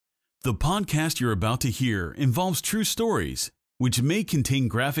The podcast you're about to hear involves true stories, which may contain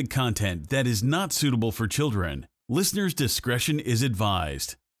graphic content that is not suitable for children. Listener's discretion is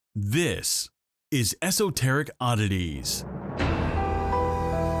advised. This is Esoteric Oddities.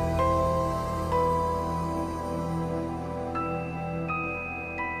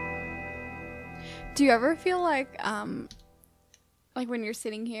 Do you ever feel like when you're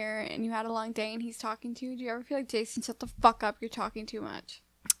sitting here and you had a long day and he's talking to you, do you ever feel like, Jason, shut the fuck up, you're talking too much?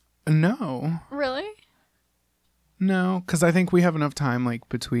 No. Really? No, because I think we have enough time, like,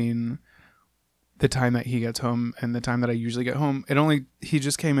 between the time that he gets home and the time that I usually get home. He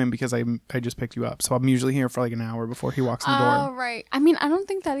just came in because I just picked you up. So I'm usually here for like an hour before he walks in the door. Oh, right. I mean, I don't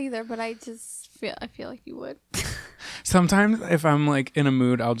think that either, but I feel like you would. Sometimes if I'm like in a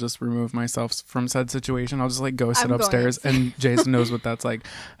mood, I'll just remove myself from said situation. I'll just like go sit upstairs and Jason knows what that's like.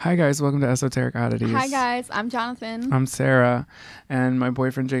 Hi guys, welcome to Esoteric Oddities. Hi guys, I'm Jonathan. I'm Sarah, and my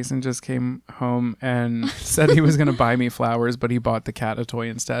boyfriend Jason just came home and said he was going to buy me flowers, but he bought the cat a toy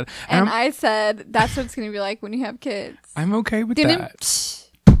instead. And I said, that's what it's going to be like when you have kids. I'm okay with that.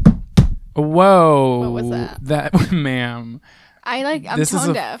 Whoa. What was that? That, ma'am. I'm this tone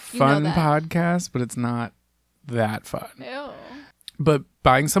is deaf. a fun podcast, but it's not that fun. Ew. But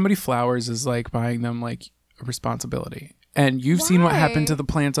buying somebody flowers is like buying them like a responsibility. And you've seen what happened to the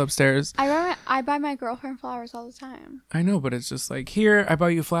plants upstairs. I buy my girlfriend flowers all the time. I know, but it's just like, here, I buy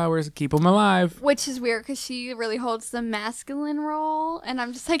you flowers, keep them alive. Which is weird because she really holds the masculine role. And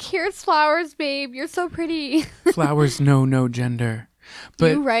I'm just like, here's flowers, babe. You're so pretty. Flowers know no gender. But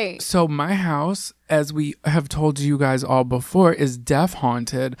you're right. So my house, as we have told you guys all before, is death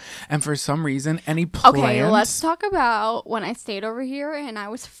haunted, and for some reason, any plants. Okay, let's talk about when I stayed over here and I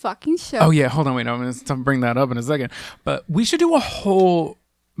was fucking shook. Oh yeah, hold on, wait, I'm gonna bring that up in a second. But we should do a whole,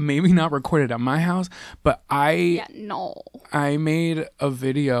 maybe not recorded at my house, but I made a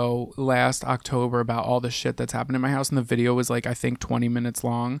video last October about all the shit that's happened in my house, and the video was like I think 20 minutes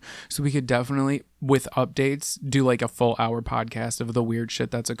long, so we could definitely, with updates, do like a full hour podcast of the weird shit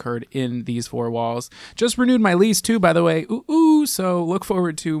that's occurred in these four walls. Just renewed my lease too, by the way. Ooh, so look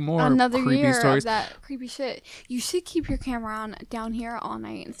forward to more another creepy year stories. Of that creepy shit. You should keep your camera on down here all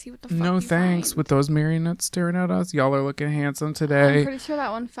night and see what the fuck No you thanks. find. With those marionettes staring at us, y'all are looking handsome today. I'm pretty sure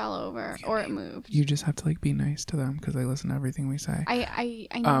that one fell over or it moved. You just have to like be nice to them because they listen to everything we say. I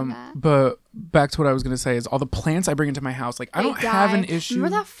know that. But back to what I was gonna say is all the plants I bring into my house. Like I don't have an issue.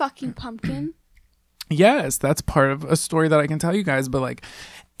 Remember that fucking pumpkin? Yes, that's part of a story that I can tell you guys. But like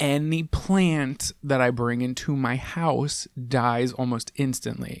any plant that I bring into my house dies almost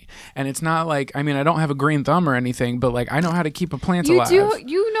instantly. And it's not like, I mean, I don't have a green thumb or anything, but like I know how to keep a plant alive.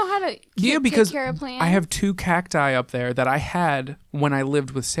 You know how to because take care of plants? I have 2 cacti up there that I had when I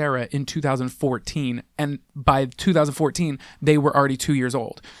lived with Sarah in 2014. And by 2014, they were already 2 years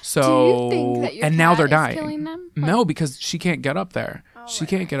old. So, do you think that your and cat now they're is dying. Killing them? No, because she can't get up there. She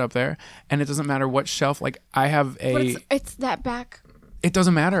can't get up there. And it doesn't matter what shelf. Like I have a... But it's that back... It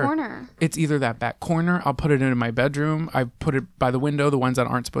doesn't matter. Corner. It's either that back corner. I'll put it in my bedroom. I put it by the window. The ones that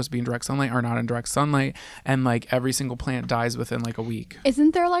aren't supposed to be in direct sunlight are not in direct sunlight. And like every single plant dies within like a week.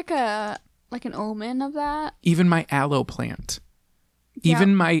 Isn't there like an omen of that? Even my aloe plant. Yeah.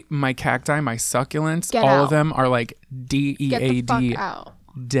 Even my cacti, my succulents, Get all out. of them are like DEAD. Get the fuck out.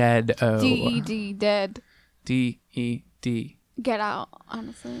 Dead. DED dead. DED. Get out,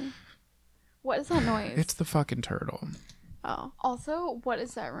 honestly. What is that noise? It's the fucking turtle. Oh. Also, what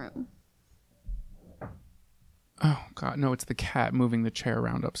is that room? Oh, God. No, it's the cat moving the chair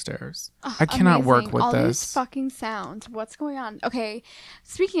around upstairs. Oh, I cannot work amazing. with all this. These fucking sounds. What's going on? Okay.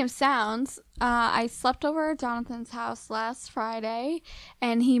 Speaking of sounds, I slept over at Jonathan's house last Friday,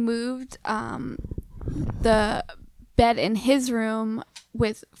 and he moved the bed in his room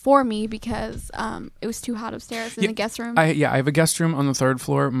for me because it was too hot upstairs in the guest room. I have a guest room on the 3rd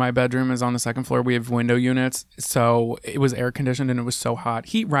floor. My bedroom is on the 2nd floor. We have window units, so it was air conditioned and it was so hot.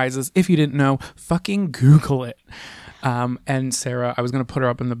 Heat rises. If you didn't know, fucking Google it. And Sarah, I was gonna put her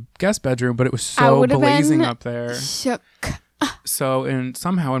up in the guest bedroom, but it was so blazing up there. Shook. So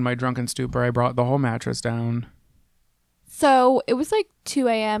somehow in my drunken stupor, I brought the whole mattress down. So it was like 2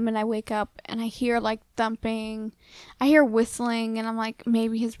 a.m. and I wake up and I hear like thumping. I hear whistling and I'm like,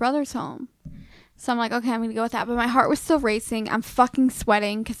 maybe his brother's home. So I'm like, okay, I'm going to go with that. But my heart was still racing. I'm fucking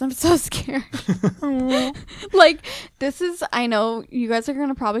sweating because I'm so scared. Like, I know you guys are going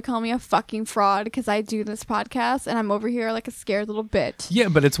to probably call me a fucking fraud because I do this podcast and I'm over here like a scared little bitch. Yeah,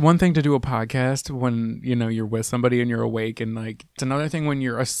 but it's one thing to do a podcast when, you're with somebody and you're awake. And like, it's another thing when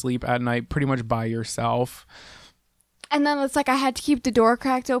you're asleep at night pretty much by yourself. And then it's like I had to keep the door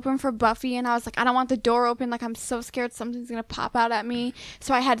cracked open for Buffy, and I was like, I don't want the door open. Like, I'm so scared something's going to pop out at me.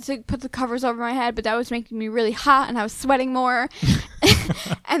 So I had to put the covers over my head, but that was making me really hot, and I was sweating more.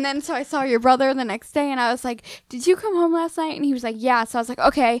 And then so I saw your brother the next day, and I was like, did you come home last night? And he was like, yeah. So I was like,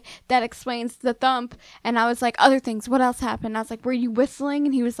 okay, that explains the thump. And I was like, other things, what else happened? I was like, were you whistling?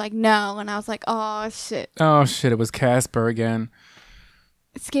 And he was like, no. And I was like, oh, shit. Oh, shit. It was Casper again.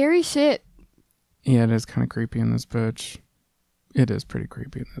 Scary shit. Yeah, it is kind of creepy in this bitch. It is pretty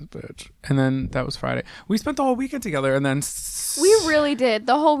creepy in this bitch. And then that was Friday. We spent the whole weekend together, and then we really did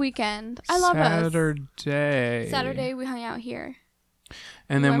the whole weekend. I love us. Saturday we hung out here.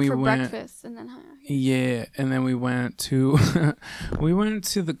 And then we went for went breakfast and then hung out. Yeah, and then we went to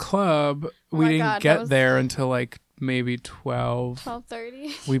the club. We didn't get there until like maybe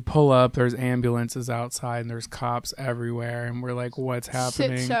 12:30. We pull up, there's ambulances outside and there's cops everywhere, and we're like, what's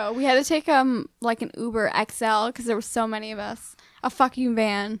happening? Shit show. We had to take like an Uber XL because there were so many of us. A fucking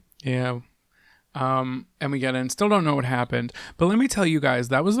van. Yeah. And we get in, still don't know what happened, but let me tell you guys,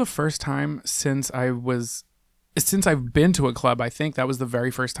 that was the first time since I've been to a club. I think that was the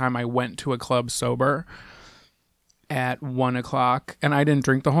very first time I went to a club sober at 1:00, and I didn't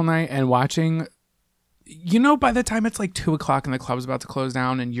drink the whole night. And watching, by the time it's like 2:00 and the club's about to close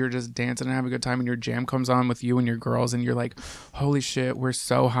down and you're just dancing and having a good time and your jam comes on with you and your girls and you're like, holy shit, we're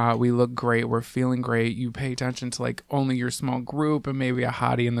so hot. We look great. We're feeling great. You pay attention to like only your small group and maybe a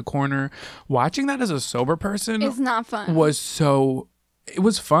hottie in the corner. Watching that as a sober person is not fun. It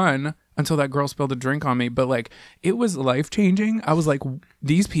was fun. Until that girl spilled a drink on me. But, like, it was life-changing. I was like,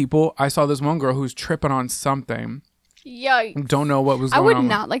 these people... I saw this one girl who's tripping on something. Yikes. Don't know what was going on. I would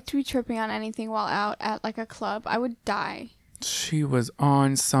not like to be tripping on anything while out at, like, a club. I would die. She was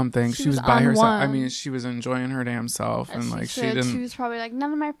on something. She was by herself. I mean, she was enjoying her damn self. And like, she didn't... She was probably like,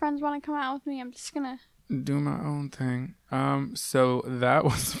 none of my friends want to come out with me. I'm just gonna... do my own thing. So that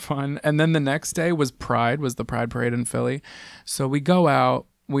was fun. And then the next day was Pride. Was the Pride Parade in Philly. So we go out.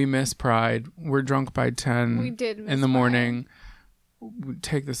 We miss Pride. We're drunk by 10 we did miss in the morning. We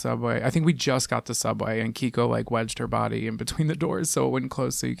take the subway. I think we just got the subway, and Kiko like wedged her body in between the doors so it wouldn't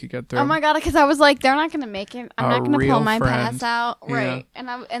close so you could get through. Oh my god, because I was like, they're not gonna make it. I'm not gonna pull my friend. pass out. Yeah. Right.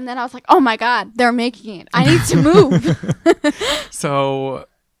 And then I was like, oh my god, they're making it. I need to move. So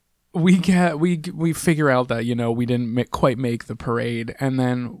we figure out that, we didn't quite make the parade, and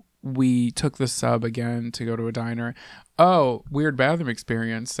then we took the sub again to go to a diner. Oh, weird bathroom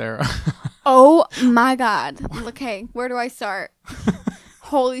experience, Sarah. Oh my god. Okay, where do I start?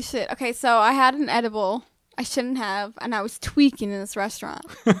 Holy shit. Okay, so I had an edible I shouldn't have, and I was tweaking in this restaurant.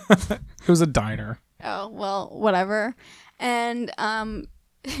 It was a diner. Oh, well, whatever. And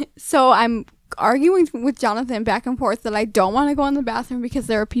so I'm arguing with Jonathan back and forth that I don't want to go in the bathroom because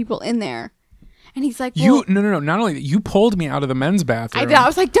there are people in there. And he's like, well, no. Not only that, you pulled me out of the men's bathroom. I did. I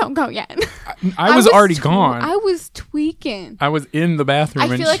was like, don't go yet. I was already gone. I was tweaking. I was in the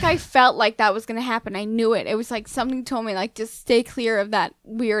bathroom. I feel like I felt like that was going to happen. I knew it. It was like something told me, like, just stay clear of that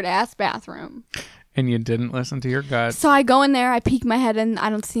weird ass bathroom. And you didn't listen to your gut. So I go in there, I peek my head, and I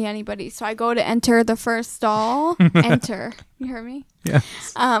don't see anybody. So I go to enter the first stall. Enter. You heard me?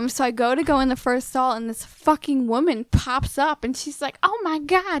 Yes. So I go in the first stall, and this fucking woman pops up, and she's like, oh my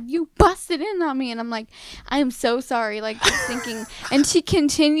God, you busted in on me. And I'm like, I am so sorry. Like, just thinking. And she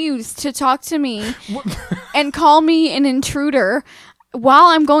continues to talk to me and call me an intruder while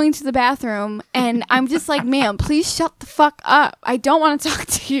I'm going to the bathroom. And I'm just like, ma'am, please shut the fuck up. I don't want to talk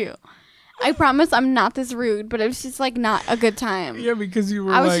to you. I promise I'm not this rude, but it was just like not a good time. Yeah, because you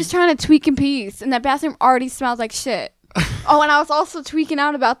were I was just trying to tweak in peace, and that bathroom already smells like shit. Oh, and I was also tweaking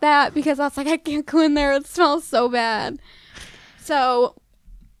out about that because I was like, I can't go in there. It smells so bad. So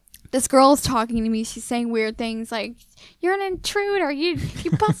this girl is talking to me. She's saying weird things like, you're an intruder. You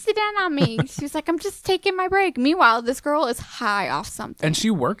busted in on me. She was like, I'm just taking my break. Meanwhile, this girl is high off something. And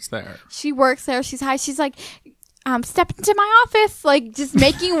she works there. She works there. She's high. She's like, step into my office, like just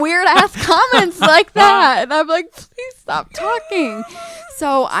making weird ass comments like that. And I'm like, please stop talking.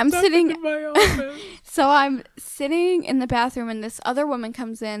 So I'm sitting in my office. So I'm sitting in the bathroom, and this other woman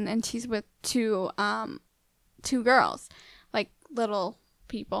comes in, and she's with two girls, like little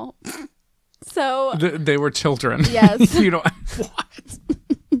people. So they were children. Yes. You know what?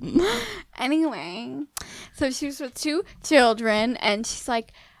 Anyway, so she was with two children, and she's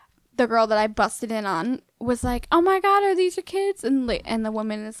like, the girl that I busted in on was like, oh my God, are these your kids? And the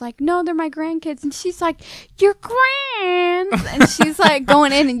woman is like, no, they're my grandkids. And she's like, your grands. And she's like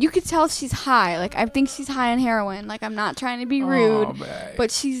going in, and you could tell she's high. Like, I think she's high on heroin. Like, I'm not trying to be rude,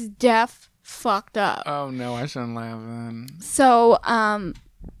 but she's deaf fucked up. Oh no, I shouldn't laugh then. So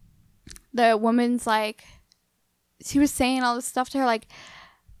the woman's like, she was saying all this stuff to her, like,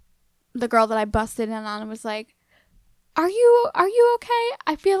 the girl that I busted in on was like, Are you okay?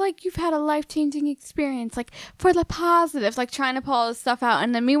 I feel like you've had a life-changing experience, like, for the positive, like, trying to pull all this stuff out.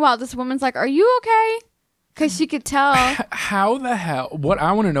 And then meanwhile, this woman's like, are you okay? Because she could tell. How the hell? What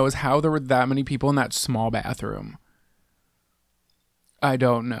I want to know is how there were that many people in that small bathroom. I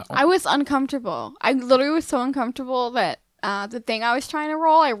don't know. I was uncomfortable. I literally was so uncomfortable that the thing I was trying to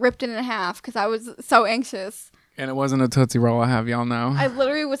roll, I ripped it in half because I was so anxious. And it wasn't a Tootsie Roll, I have y'all know. I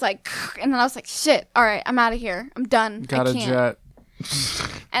literally was like, and then I was like, shit, all right, I'm out of here. I'm done. Got a jet.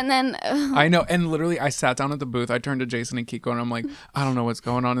 And then I know, and literally I sat down at the booth. I turned to Jason and Kiko and I'm like, I don't know what's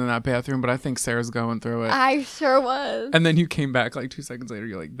going on in that bathroom, but I think Sarah's going through it. I sure was. And then you came back like 2 seconds later.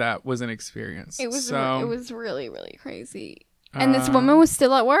 You're like, that was an experience. It was really, really crazy. And this woman was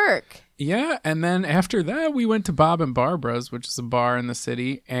still at work. Yeah, and then after that, we went to Bob and Barbara's, which is a bar in the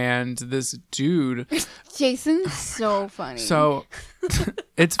city, and this dude... Jason's so funny. So,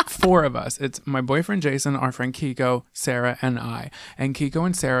 it's 4 of us. It's my boyfriend Jason, our friend Kiko, Sarah, and I. And Kiko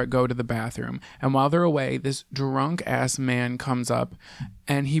and Sarah go to the bathroom, and while they're away, this drunk-ass man comes up,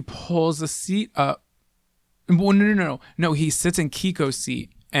 and he pulls a seat up. Well, no, he sits in Kiko's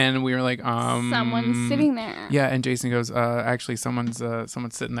seat. And we were like, someone's sitting there. Yeah, and Jason goes, actually, someone's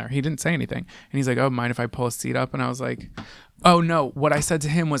sitting there. He didn't say anything. And he's like, oh, mind if I pull a seat up? And I was like, oh, no. What I said to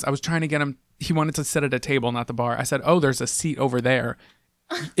him was I was trying to get him. He wanted to sit at a table, not the bar. I said, oh, there's a seat over there.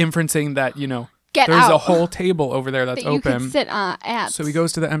 Inferencing that, there's a whole table over there that's that you open. could sit at. So he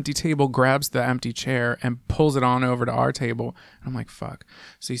goes to the empty table, grabs the empty chair, and pulls it on over to our table. And I'm like, fuck.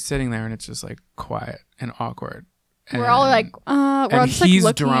 So he's sitting there, and it's just like quiet and awkward. We're all like, we're all just like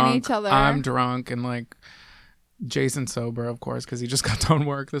looking at each other. I'm drunk, and like Jason's sober, of course, because he just got done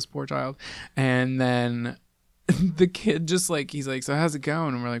work, this poor child. And then the kid just like, he's like, so how's it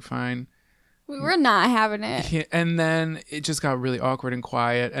going? And we're like, fine. We were not having it. And then it just got really awkward and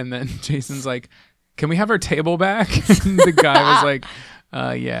quiet. And then Jason's like, can we have our table back? And the guy was like,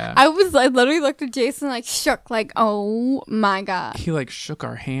 yeah. I literally looked at Jason like shook, like, oh my God. He like shook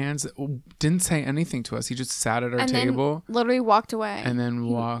our hands, didn't say anything to us. He just sat at our table. Then literally walked away. And then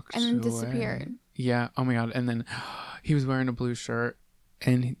walked and then away. Disappeared. Yeah. Oh my God. And then he was wearing a blue shirt.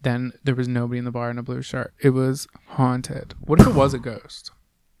 And then there was nobody in the bar in a blue shirt. It was haunted. What if it was a ghost?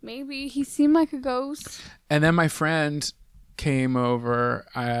 Maybe. He seemed like a ghost. And then my friend came over.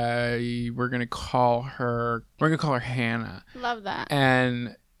 We're gonna call her Hannah. Love that.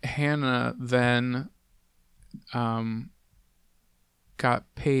 And Hannah then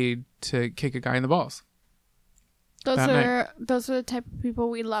got paid to kick a guy in the balls. Those are the type of people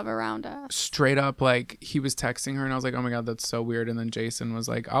we love around us. Straight up, like, he was texting her and I was like, oh my God, that's so weird. And then Jason was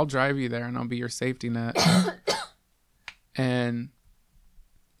like, I'll drive you there and I'll be your safety net. And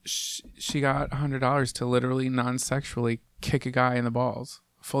she got $100 to literally non-sexually kick a guy in the balls,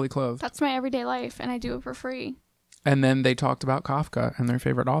 fully clothed. That's my everyday life, and I do it for free. And then they talked about Kafka and their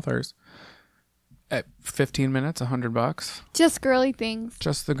favorite authors. At 15 minutes, $100. Just girly things.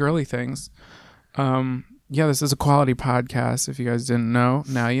 Just the girly things. Yeah, this is a quality podcast. If you guys didn't know,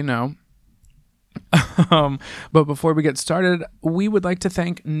 now you know. But before we get started, we would like to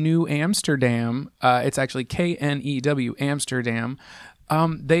thank New Amsterdam. It's actually Knew Amsterdam.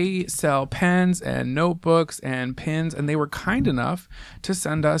 They sell pens and notebooks and pins, and they were kind enough to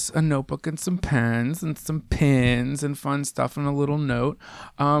send us a notebook and some pens and some pins and fun stuff and a little note.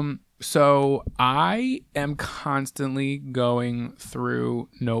 So I am constantly going through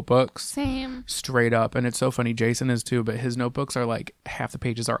notebooks. Same. Straight up. And it's so funny. Jason is too, but his notebooks are like half the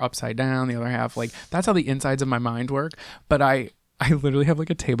pages are upside down. The other half, like, that's how the insides of my mind work. But I literally have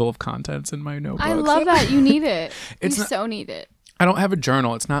like a table of contents in my notebooks. I love that. You need it. So need it. I don't have a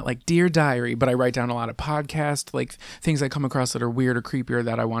journal. It's not like Dear Diary, but I write down a lot of podcasts, like things I come across that are weird or creepier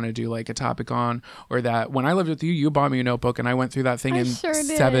that I want to do like a topic on, or that when I lived with you, you bought me a notebook and I went through that thing in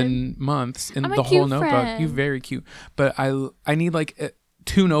 7 months in the whole notebook. Friend. You're very cute. But I need like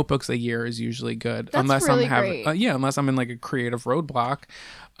 2 notebooks a year is usually good. That's unless really I'm having, unless I'm in like a creative roadblock.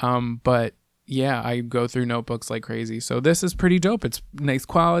 But yeah, I go through notebooks like crazy. So this is pretty dope. It's nice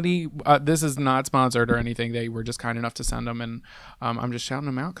quality. This is not sponsored or anything. They were just kind enough to send them, and I'm just shouting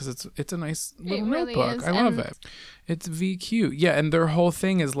them out because it's a nice little notebook. I love it. It's VQ. Yeah, and their whole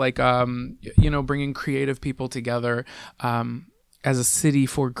thing is like bringing creative people together as a city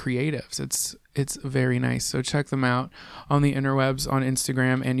for creatives. It's very nice. So check them out on the interwebs on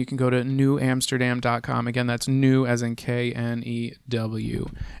Instagram, and you can go to newamsterdam.com. Again, that's new as in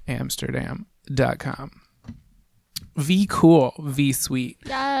KNEW Amsterdam.com. V cool, V sweet.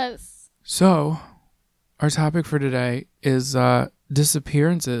 Yes. So our topic for today is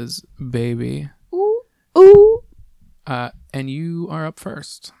disappearances, baby. Ooh. And you are up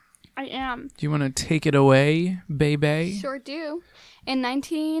first. I am. Do you want to take it away, baby? Sure do. In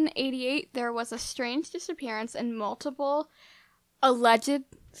 1988, there was a strange disappearance and multiple alleged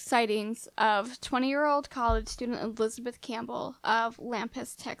sightings of 20-year-old college student Elizabeth Campbell of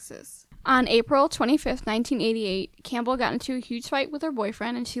Lampas, Texas. On April 25th, 1988, Campbell got into a huge fight with her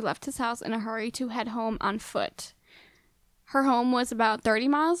boyfriend, and she left his house in a hurry to head home on foot. Her home was about 30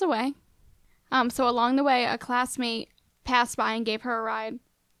 miles away. So along the way, a classmate passed by and gave her a ride,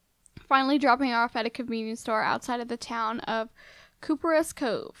 finally dropping her off at a convenience store outside of the town of Cooper's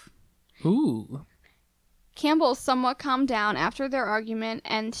Cove. Ooh. Campbell somewhat calmed down after their argument,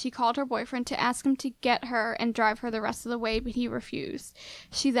 and she called her boyfriend to ask him to get her and drive her the rest of the way, but he refused.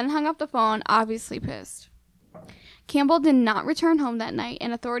 She then hung up the phone, obviously pissed. Campbell did not return home that night,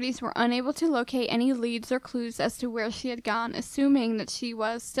 and authorities were unable to locate any leads or clues as to where she had gone, assuming that she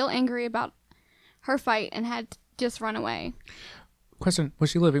was still angry about her fight and had just run away. Question, was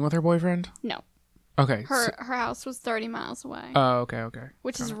she living with her boyfriend? No. Okay. Her house was 30 miles away. Oh, okay.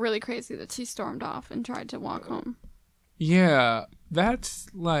 Which is really crazy that she stormed off and tried to walk home. Yeah, that's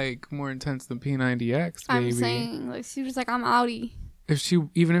like more intense than P90X, baby. I'm saying, like, she was like, I'm outie.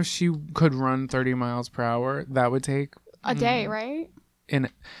 Even if she could run 30 miles per hour, that would take a day, right?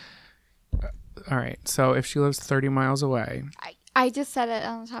 All right, so if she lives 30 miles away. I just said it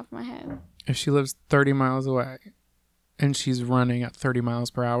on the top of my head. If she lives 30 miles away and she's running at 30 miles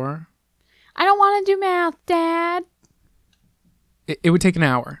per hour. I don't want to do math, Dad. It would take an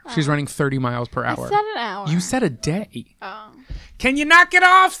hour. She's running 30 miles per hour. I said an hour. You said a day. Oh. Can you knock it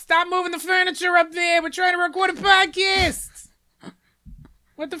off? Stop moving the furniture up there. We're trying to record a podcast.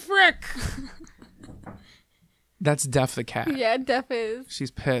 What the frick? That's Def the cat. Yeah, Def is.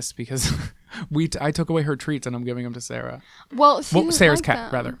 She's pissed because I took away her treats and I'm giving them to Sarah. Well, Sarah's like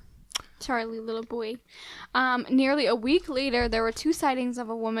cat, rather. Charlie, little boy. Nearly a week later, there were 2 sightings of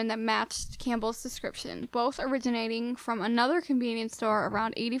a woman that matched Campbell's description, both originating from another convenience store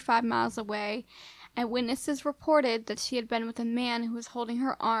around 85 miles away, and witnesses reported that she had been with a man who was holding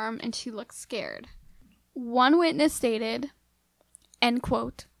her arm and she looked scared. One witness stated, end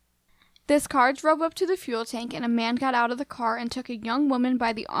quote, "This car drove up to the fuel tank and a man got out of the car and took a young woman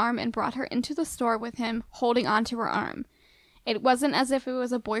by the arm and brought her into the store with him, holding onto her arm. It wasn't as if it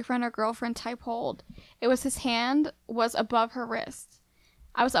was a boyfriend or girlfriend type hold. It was his hand was above her wrist.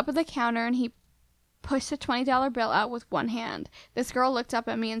 I was up at the counter and he pushed a $20 bill out with one hand. This girl looked up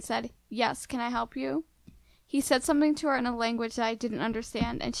at me and said, 'Yes, can I help you?' He said something to her in a language that I didn't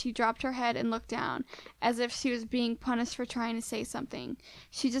understand, and she dropped her head and looked down, as if she was being punished for trying to say something.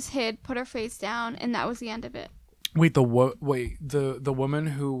 She just hid, put her face down, and that was the end of it." Wait, the woman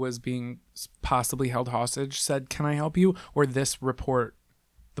who was being possibly held hostage said, "Can I help you?" Or this report,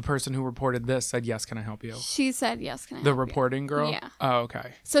 the person who reported this said, "Yes, can I help you?" She said, "Yes, can I help you?" you?" The reporting girl? Yeah. Oh,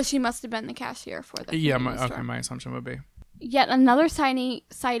 okay. So she must have been the cashier for the store. My assumption would be. Yet another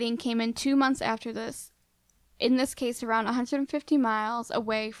sighting came in 2 months after this, in this case around 150 miles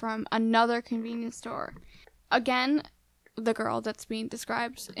away from another convenience store. Again, the girl that's being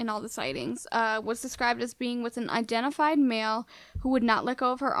described in all the sightings was described as being with an identified male who would not let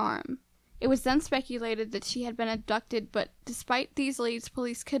go of her arm. It was then speculated that she had been abducted, but despite these leads,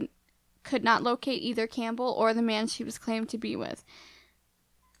 police could not locate either Campbell or the man she was claimed to be with.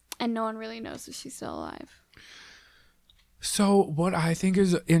 And no one really knows if she's still alive. So what I think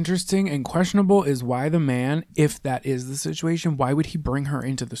is interesting and questionable is why the man, if that is the situation, why would he bring her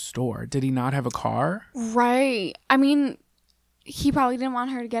into the store? Did he not have a car? Right. I mean, he probably didn't want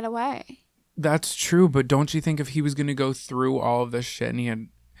her to get away. That's true, but don't you think if he was going to go through all of this shit and he had...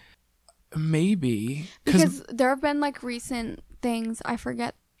 Maybe. Because there have been like recent things, I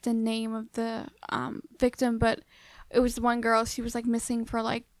forget the name of the victim, but it was one girl, she was like missing for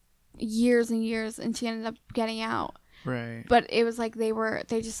like years and years and she ended up getting out. Right. But it was like they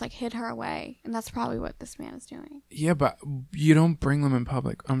just like hid her away, and that's probably what this man is doing. Yeah, but you don't bring them in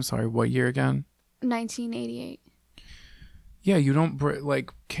public. I'm sorry, what year again? 1988. Yeah, you don't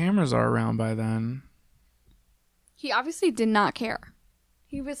like cameras are around by then. He obviously did not care.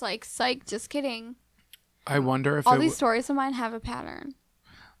 He was like, "Psych, just kidding." I wonder if all these stories of mine have a pattern.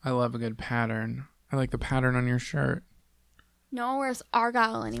 I love a good pattern. I like the pattern on your shirt. No one wears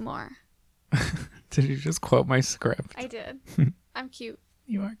Argyle anymore. Did you just quote my script? I did. I'm cute.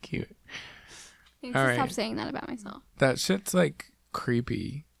 You are cute. I need to stop saying that about myself. That shit's like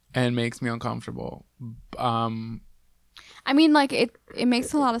creepy and makes me uncomfortable. I mean, like it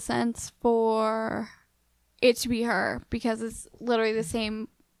makes a lot of sense for it to be her because it's literally the same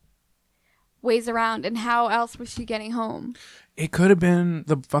ways around. And how else was she getting home? It could have been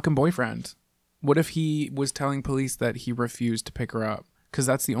the fucking boyfriend. What if he was telling police that he refused to pick her up? Because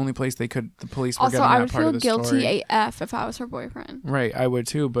that's the only place the police were also, getting I that part of the would feel story. guilty AF if I was her boyfriend. Right, I would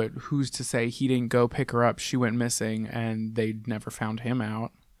too, but who's to say he didn't go pick her up, she went missing, and they never found him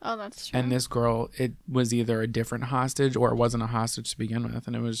out. Oh, that's true. And this girl, it was either a different hostage or it wasn't a hostage to begin with,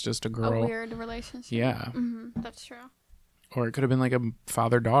 and it was just a girl. A weird relationship. Yeah. Mm-hmm. That's true. Or it could have been like a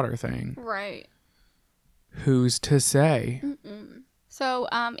father-daughter thing. Right. Who's to say? Mm-mm. So,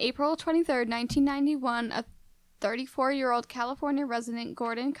 April 23rd, 1991, a 34-year-old California resident,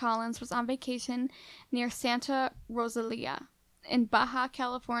 Gordon Collins, was on vacation near Santa Rosalia in Baja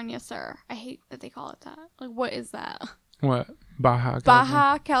California, sir. I hate that they call it that. Like, what is that? What? Baja California?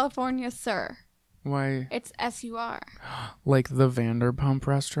 Baja California, sir. Why? It's S-U-R. Like the Vanderpump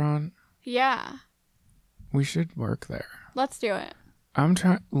restaurant? Yeah. We should work there. Let's do it. I'm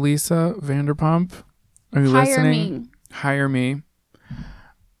trying. Lisa Vanderpump, are you listening? Hire me.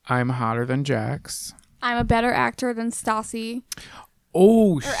 I'm hotter than Jax. I'm a better actor than Stassi.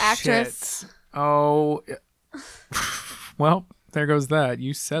 Oh, or actress. Shit. Oh. Well, there goes that.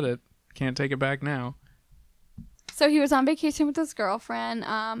 You said it. Can't take it back now. So he was on vacation with his girlfriend,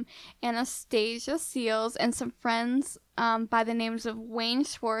 Anastasia Seals, and some friends by the names of Wayne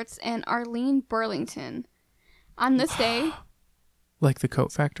Schwartz and Arlene Burlington. On this day... Like the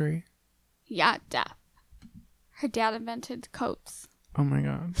coat factory? Yeah, death. Her dad invented coats. Oh my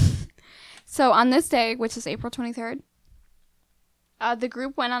god. So on this day, which is April 23rd, the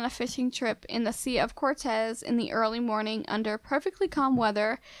group went on a fishing trip in the Sea of Cortez in the early morning under perfectly calm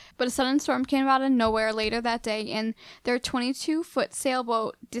weather, but a sudden storm came out of nowhere later that day, and their 22-foot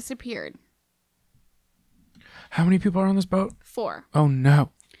sailboat disappeared. How many people are on this boat? 4. Oh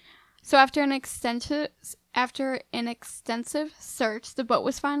no. So after an extensive search, the boat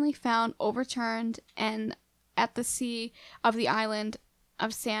was finally found overturned and at the sea of the island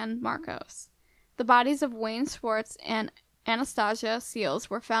of San Marcos. The bodies of Wayne Schwartz and Anastasia Seals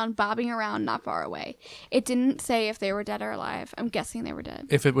were found bobbing around not far away. It didn't say if they were dead or alive. I'm guessing they were dead.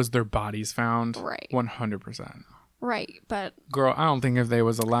 If it was their bodies found, right. 100%. Right, but... Girl, I don't think if they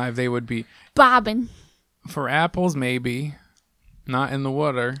was alive, they would be... bobbing. For apples, maybe. Not in the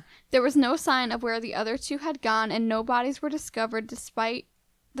water. There was no sign of where the other 2 had gone, and no bodies were discovered despite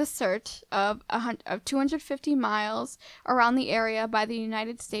the search of 250 miles around the area by the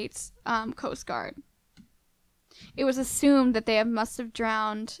United States Coast Guard. It was assumed that they must have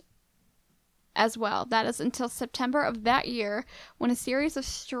drowned as well. That is until September of that year, when a series of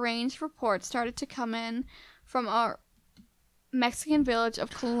strange reports started to come in from a Mexican village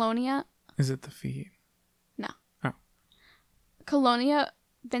of Colonia. Is it the feet? No. Oh. Colonia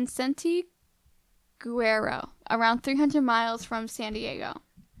Vicente Guerrero, around 300 miles from San Diego.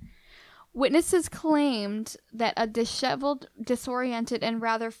 Witnesses claimed that a disheveled, disoriented, and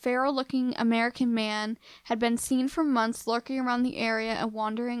rather feral-looking American man had been seen for months lurking around the area and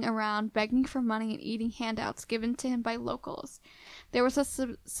wandering around, begging for money and eating handouts given to him by locals. There was a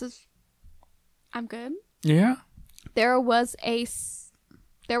I'm good? Yeah. There was a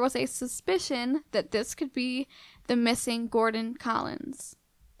suspicion that this could be the missing Gordon Collins.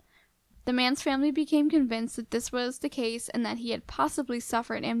 The man's family became convinced that this was the case and that he had possibly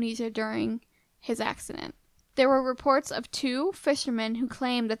suffered amnesia during his accident. There were reports of 2 fishermen who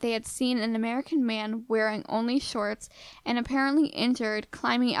claimed that they had seen an American man wearing only shorts and apparently injured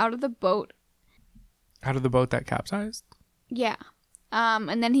climbing out of the boat. Out of the boat that capsized? Yeah.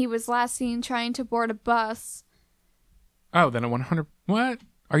 And then he was last seen trying to board a bus. Oh, then a 100... What?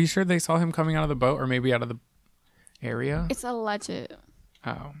 Are you sure they saw him coming out of the boat or maybe out of the area? It's alleged.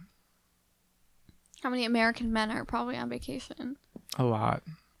 Oh. How many American men are probably on vacation? A lot.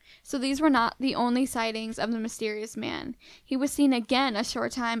 So these were not the only sightings of the mysterious man. He was seen again a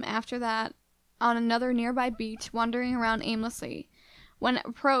short time after that on another nearby beach, wandering around aimlessly. When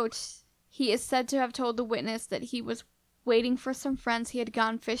approached, he is said to have told the witness that he was waiting for some friends he had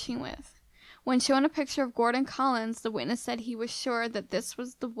gone fishing with. When shown a picture of Gordon Collins, the witness said he was sure that this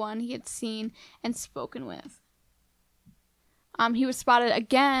was the one he had seen and spoken with. He was spotted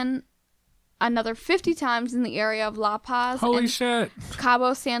again another 50 times in the area of La Paz Holy and shit.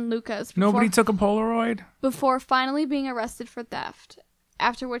 Cabo San Lucas. Nobody took a Polaroid? Before finally being arrested for theft.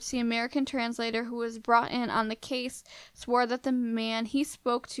 After which the American translator who was brought in on the case swore that the man he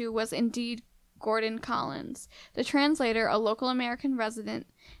spoke to was indeed Gordon Collins. The translator, a local American resident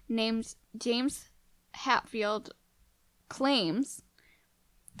named James Hatfield, claims,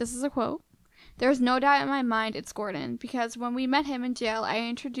 this is a quote, "There is no doubt in my mind it's Gordon, because when we met him in jail, I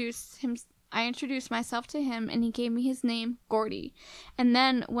introduced myself to him, and he gave me his name, Gordy. And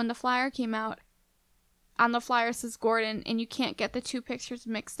then when the flyer came out, on the flyer says Gordon, and you can't get the 2 pictures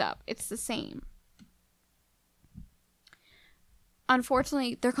mixed up. It's the same."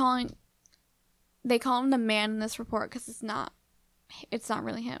 unfortunately, they call him the man in this report because it's not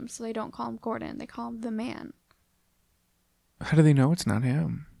really him. So they don't call him Gordon. They call him the man. How do they know it's not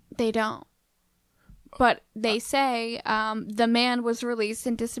him? They don't. But they say the man was released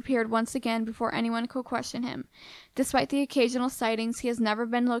and disappeared once again before anyone could question him. Despite the occasional sightings, he has never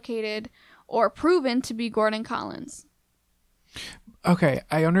been located or proven to be Gordon Collins. Okay,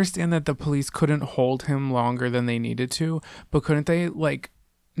 I understand that the police couldn't hold him longer than they needed to, but couldn't they, like,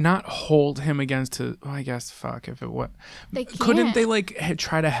 not hold him against well, I guess, fuck, if it what? They can't. Couldn't they, like,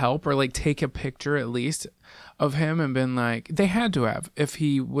 try to help or, like, take a picture at least of him and been like, they had to have. If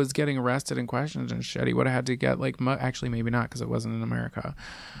he was getting arrested and questioned and shit, he would have had to get, like, actually, maybe not because it wasn't in America.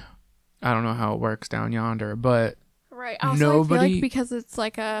 I don't know how it works down yonder, but right. Also, I feel like because it's,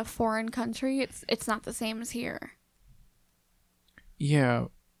 like, a foreign country, it's not the same as here. Yeah,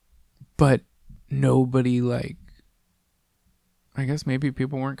 but nobody, like, I guess maybe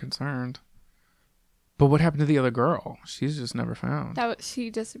people weren't concerned. But what happened to the other girl? She's just never found. She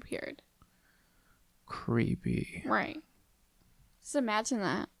disappeared. Creepy. Right. Just imagine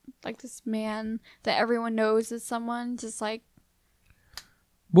that. Like, this man that everyone knows is someone just, like,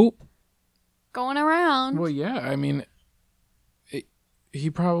 Boop. Going around. Well, yeah, I mean, he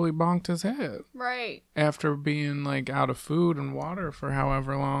probably bonked his head. Right. After being, like, out of food and water for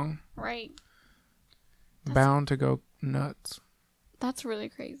however long. Right. Bound to go nuts. That's really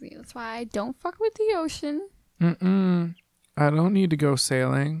crazy. That's why I don't fuck with the ocean. I don't need to go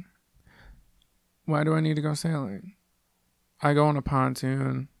sailing. Why do I need to go sailing? I go on a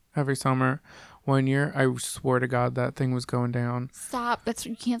pontoon every summer. One year, I swore to God that thing was going down. Stop.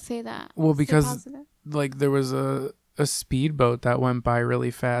 You can't say that. Well, because, like, there was a speedboat that went by really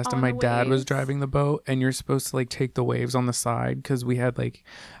fast, and my dad was driving the boat, and you're supposed to, like, take the waves on the side, because we had, like,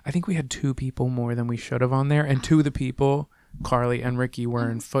 I think we had 2 people more than we should have on there, and 2 of the people, Carly and Ricky, were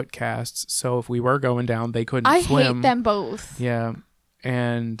in foot casts, so if we were going down, they couldn't swim. I hate them both. Yeah.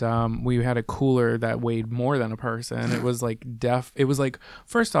 And we had a cooler that weighed more than a person. It was like it was like,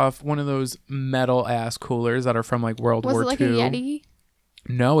 first off, one of those metal ass coolers that are from like World War II. Was it like a Yeti?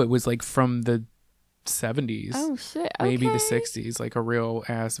 No, it was like from the 70s. Oh shit. Okay. Maybe the 60s, like a real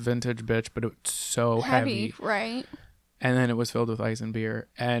ass vintage bitch, but it's so heavy. Right. And then it was filled with ice and beer.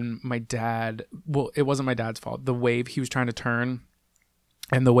 And my dad, well, it wasn't my dad's fault. The wave, he was trying to turn,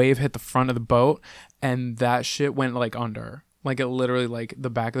 and the wave hit the front of the boat, and that shit went like under. Like, it literally, like,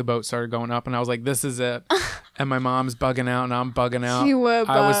 the back of the boat started going up, and I was like, this is it. And my mom's bugging out, and I'm bugging out.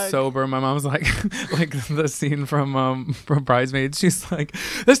 I was sober. My mom's like, like the scene from Bridesmaids. She's like,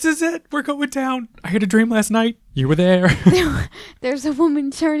 this is it. We're going down. I had a dream last night. You were there. There's a woman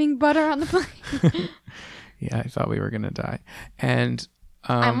churning butter on the plane. Yeah, I thought we were going to die. And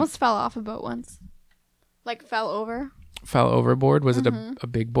I almost fell off a boat once. Like, fell over. Fell overboard? Was it a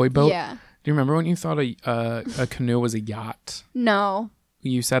big boy boat? Yeah. Do you remember when you thought a canoe was a yacht? No.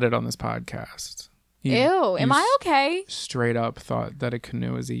 You said it on this podcast. Ew. Am I okay? Straight up thought that a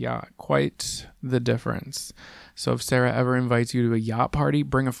canoe is a yacht. Quite the difference. So if Sarah ever invites you to a yacht party,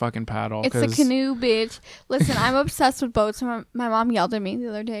 bring a fucking paddle. It's a canoe, bitch. Listen, I'm obsessed with boats. My mom yelled at me the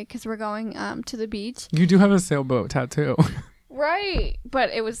other day because we're going to the beach. You do have a sailboat tattoo. Right.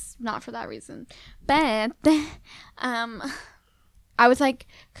 But it was not for that reason. But I was like,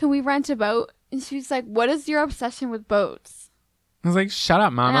 can we rent a boat? And she was like, what is your obsession with boats? I was like, shut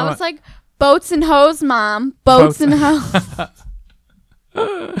up, Mom. And I was like, boats and hoes, Mom. Boats and hoes.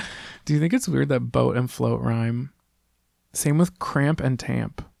 Do you think it's weird that boat and float rhyme? Same with cramp and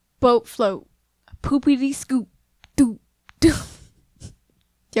tamp. Boat float. Poopity scoop. Doop. Doop. Did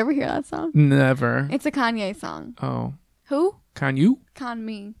you ever hear that song? Never. It's a Kanye song. Oh. Who? Kanye?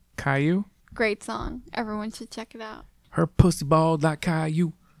 Me. Caillou? Great song. Everyone should check it out. Her pussy bald like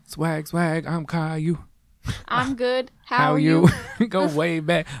Caillou. Swag, swag, I'm Caillou. I'm good. How are you? Go way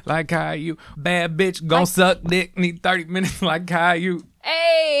back like Caillou. Bad bitch, gon' suck dick. Need 30 minutes like Caillou.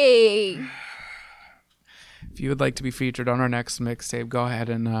 Hey! If you would like to be featured on our next mixtape, go ahead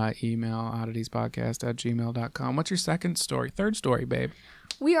and email odditiespodcast@gmail.com. What's your third story, babe?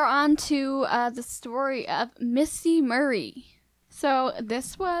 We are on to the story of Misty Murray. So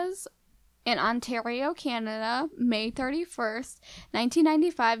this was in Ontario, Canada, May 31st,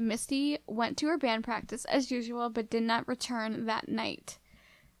 1995. Misty went to her band practice as usual, but did not return that night.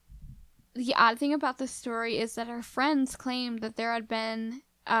 The odd thing about this story is that her friends claimed that there had been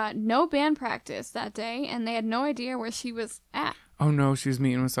no band practice that day, and they had no idea where she was at. Oh no, she was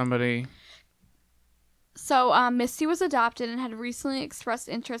meeting with somebody. So Misty was adopted and had recently expressed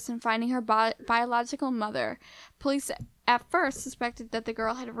interest in finding her biological mother. Police at first suspected that the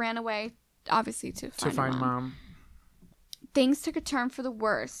girl had ran away, obviously to find mom. things took a turn for the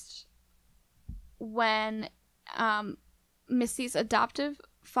worst when Misty's adoptive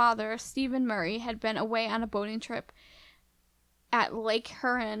father, Stephen Murray, had been away on a boating trip at Lake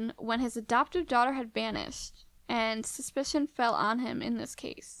Huron when his adoptive daughter had vanished, and suspicion fell on him in this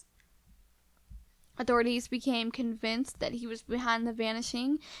case. Authorities became convinced that he was behind the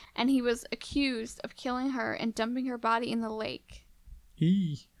vanishing, and he was accused of killing her and dumping her body in the lake.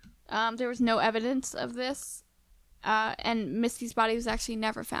 There was no evidence of this, and Misty's body was actually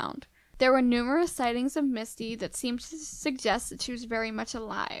never found. There were numerous sightings of Misty that seemed to suggest that she was very much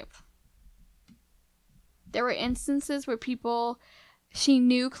alive. There were instances where people she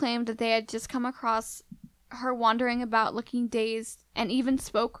knew claimed that they had just come across her wandering about looking dazed and even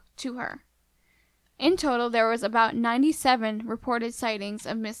spoke to her. In total, there was about 97 reported sightings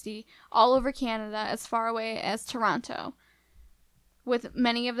of Misty all over Canada as far away as Toronto, with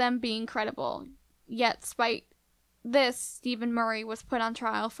many of them being credible. Yet, despite this, Stephen Murray was put on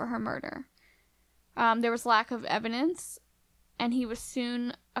trial for her murder. There was lack of evidence, and he was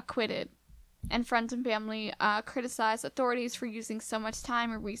soon acquitted. And friends and family criticized authorities for using so much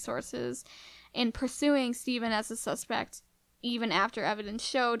time and resources in pursuing Stephen as a suspect, even after evidence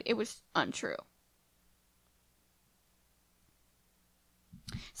showed it was untrue.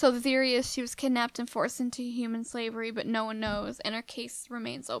 So the theory is she was kidnapped and forced into human slavery, but no one knows, and her case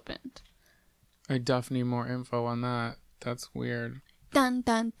remains open. I definitely need more info on that. That's weird. Dun,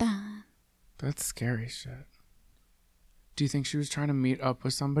 dun, dun. That's scary shit. Do you think she was trying to meet up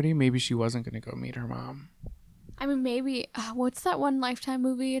with somebody? Maybe she wasn't going to go meet her mom. I mean, maybe. What's that one Lifetime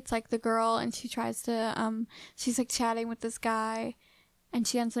movie? It's like the girl, and she tries to, she's like chatting with this guy, and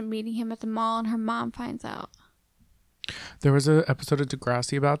she ends up meeting him at the mall, and her mom finds out. There was an episode of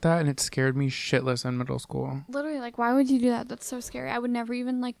Degrassi about that, and it scared me shitless in middle school. Literally, like, why would you do that? That's so scary. I would never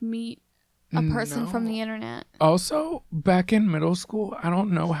even, like, meet a person from the internet. Also, back in middle school, I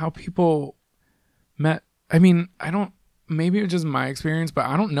don't know how people met. I mean, maybe it was just my experience, but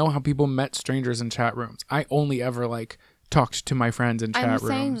I don't know how people met strangers in chat rooms. I only ever, like, talked to my friends in chat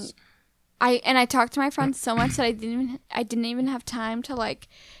rooms. I talked to my friends so much that I didn't even have time to, like,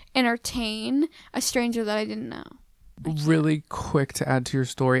 entertain a stranger that I didn't know. Really quick to add to your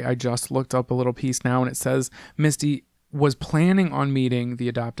story, I just looked up a little piece now, and it says Misty was planning on meeting the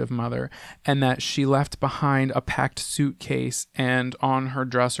adoptive mother, and that she left behind a packed suitcase, and on her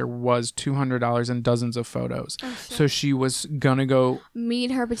dresser was $200 and dozens of photos. So she was gonna go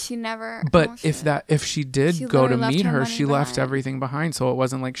meet her, but she never. But if she did go to meet her, she left everything behind. So it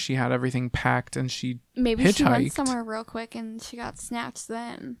wasn't like she had everything packed and she maybe hitchhiked. She went somewhere real quick and she got snatched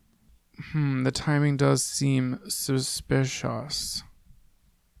then. The timing does seem suspicious.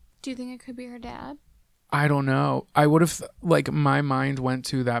 Do you think it could be her dad? I don't know. I would have, like, my mind went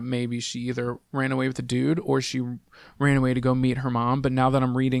to that maybe she either ran away with the dude or she ran away to go meet her mom. But now that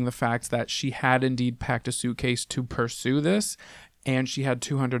I'm reading the facts that she had indeed packed a suitcase to pursue this, and she had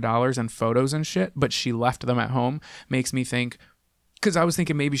 $200 and photos and shit, but she left them at home, makes me think, because I was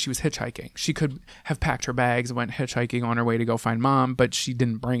thinking maybe she was hitchhiking. She could have packed her bags and went hitchhiking on her way to go find mom, but she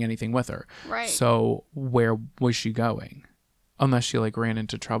didn't bring anything with her. Right. So where was she going? Unless she, like, ran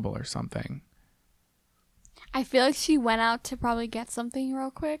into trouble or something. I feel like she went out to probably get something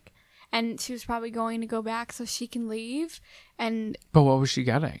real quick, and she was probably going to go back so she can leave. But what was she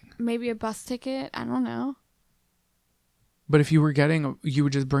getting? Maybe a bus ticket. I don't know. But if you were getting, you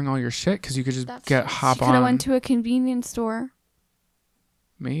would just bring all your shit because you could just hop on. She could have went to a convenience store.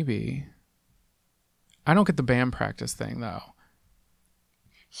 Maybe. I don't get the band practice thing though.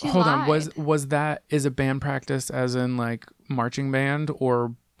 Hold on, is it band practice as in like marching band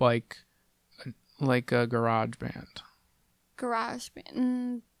or like a garage band? Garage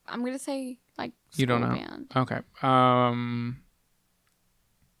band. I'm gonna say like you don't know. Band. Okay.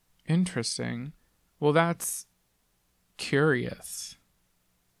 Interesting. Well, that's curious.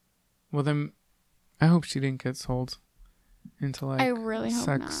 Well, then I hope she didn't get sold into like I really hope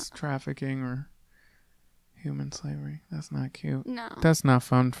sex not. trafficking or human slavery. That's not cute. No. That's not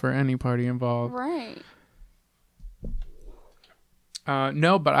fun for any party involved. Right.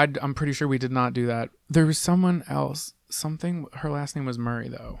 No, but I'm pretty sure we did not do that. There was someone else. Her last name was Murray,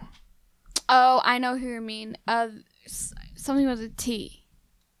 though. Oh, I know who you mean. Something with a T.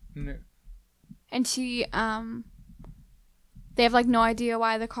 No. And she, they have like no idea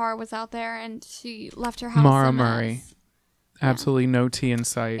why the car was out there, and she left her house. Mara Murray. Absolutely no T in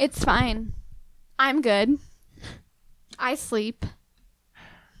sight. It's fine. I'm good. I sleep.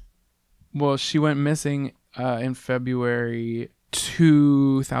 Well, she went missing in February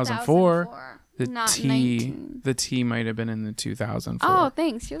 2004. The Not T 19. The T might have been in the 2004. Oh,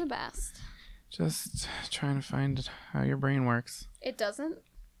 thanks. You're the best. Just trying to find how your brain works. It doesn't?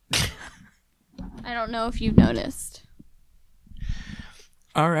 I don't know if you've noticed.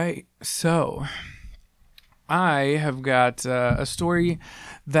 All right. So I have got a story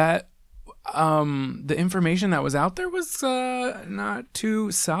that the information that was out there was not too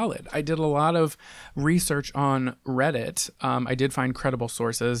solid. I did a lot of research on Reddit. I did find credible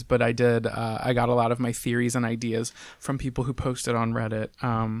sources, but I got a lot of my theories and ideas from people who posted on Reddit.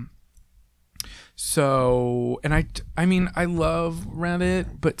 I mean, I love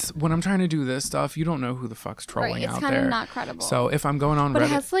Reddit, but when I'm trying to do this stuff, you don't know who the fuck's trolling out there. It's kind of not credible. So if I'm going on Reddit, but it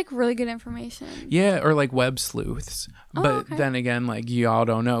has like really good information. Yeah, or like web sleuths. But then again, like y'all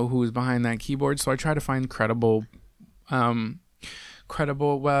don't know who's behind that keyboard, so I try to find credible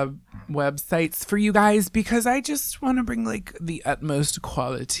websites for you guys because I just want to bring like the utmost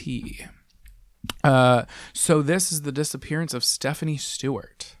quality. So this is the disappearance of Stephanie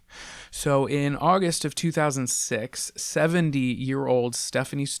Stewart. So in August of 2006, 70-year-old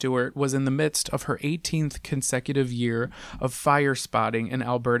Stephanie Stewart was in the midst of her 18th consecutive year of fire spotting in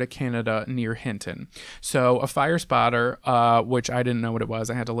Alberta, Canada, near Hinton. So a fire spotter, which I didn't know what it was.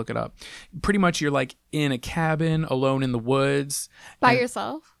 I had to look it up. Pretty much you're like in a cabin alone in the woods. By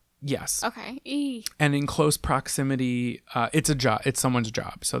yourself? Yes. Okay. And in close proximity, it's a job. It's someone's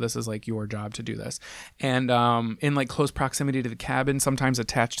job. So this is like your job to do this. And in like close proximity to the cabin, sometimes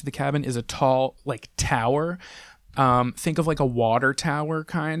attached to the cabin is a tall like tower. Think of like a water tower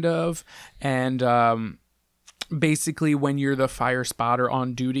kind of. And basically when you're the fire spotter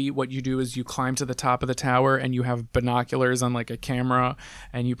on duty, what you do is you climb to the top of the tower and you have binoculars on like a camera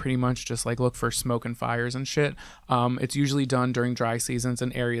and you pretty much just like look for smoke and fires and shit. It's usually done during dry seasons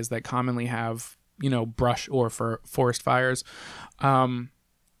in areas that commonly have, brush or for forest fires.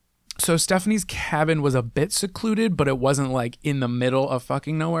 So Stephanie's cabin was a bit secluded, but it wasn't like in the middle of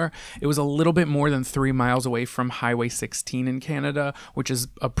fucking nowhere. It was a little bit more than 3 miles away from Highway 16 in Canada, which is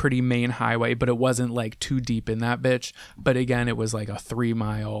a pretty main highway, but it wasn't like too deep in that bitch. But again, it was like a 3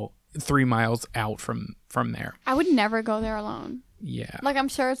 miles out from there. I would never go there alone. Yeah. Like I'm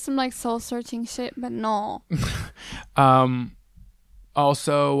sure it's some like soul searching shit, but no.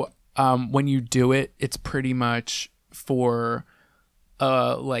 Also, when you do it, it's pretty much for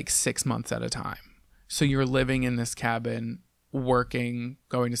like 6 months at a time. So you're living in this cabin, working,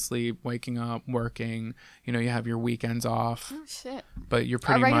 going to sleep, waking up, working. You have your weekends off. Oh shit! But you're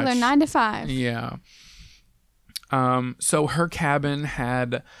pretty much a regular 9 to 5. Yeah. So her cabin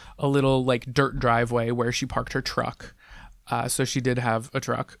had a little like dirt driveway where she parked her truck. So she did have a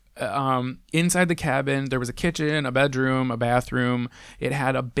truck. Inside the cabin, there was a kitchen, a bedroom, a bathroom. It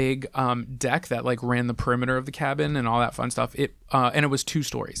had a big deck that like ran the perimeter of the cabin and all that fun stuff. And it was 2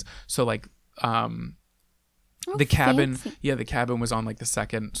 stories. So like the cabin, fancy. The cabin was on like the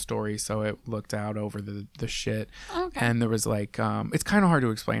 2nd story, so it looked out over the shit. Okay. And there was like it's kind of hard to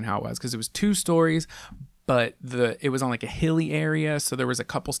explain how it was because it was 2 stories. But it was on like a hilly area, so there was a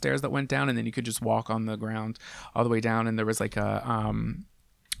couple stairs that went down, and then you could just walk on the ground all the way down. And there was like a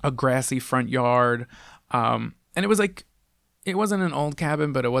grassy front yard, and it was like it wasn't an old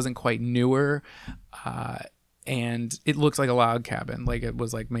cabin, but it wasn't quite newer, and it looks like a log cabin, like it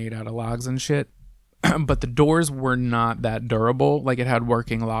was like made out of logs and shit. But the doors were not that durable. Like it had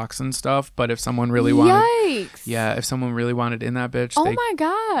working locks and stuff. But if someone really wanted, if someone really wanted in that bitch, my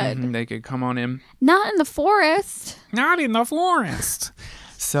god, they could come on in. Not in the forest. Not in the forest.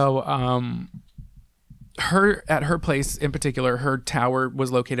 So, at her place in particular, her tower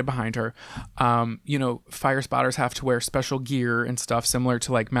was located behind her. Fire spotters have to wear special gear and stuff similar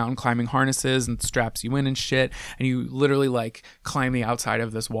to like mountain climbing harnesses and straps you in and shit. And you literally like climb the outside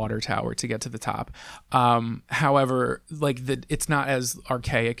of this water tower to get to the top. However, like it's not as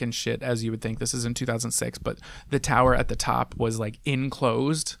archaic and shit as you would think. This is in 2006, but the tower at the top was like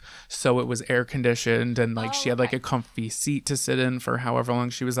enclosed. So it was air conditioned and like she had like a comfy seat to sit in for however long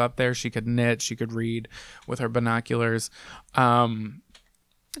she was up there. She could knit, she could read with her binoculars.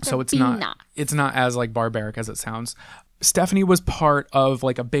 So it's not as like barbaric as it sounds. Stephanie was part of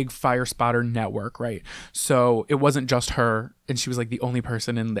like a big fire spotter network, right? So it wasn't just her, and she was like the only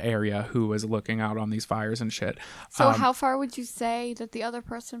person in the area who was looking out on these fires and shit. So how far would you say that the other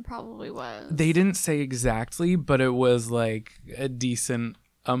person probably was? They didn't say exactly, but it was like a decent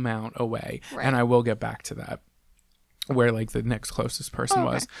amount away. Right. And I will get back to that, where like the next closest person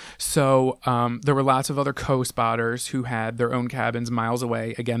was. So there were lots of other co-spotters who had their own cabins miles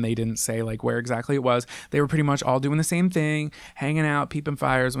away. Again, they didn't say like where exactly it was. They were pretty much all doing the same thing, hanging out, peeping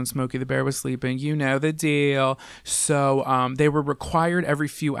fires when Smokey the Bear was sleeping. You know the deal. So they were required every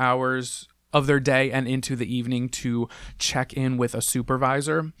few hours of their day and into the evening to check in with a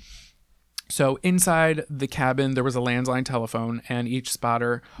supervisor. So inside the cabin, there was a landline telephone, and each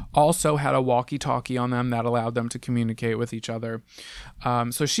spotter also had a walkie-talkie on them that allowed them to communicate with each other.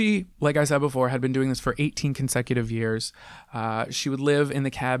 So she, like I said before, had been doing this for 18 consecutive years. She would live in the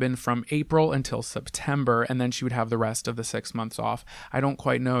cabin from April until September, and then she would have the rest of the 6 months off. I don't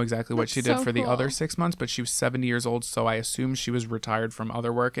quite know exactly what she did for the other 6 months, but she was 70 years old, so I assume she was retired from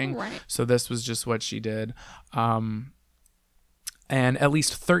other working. Right. So this was just what she did. And at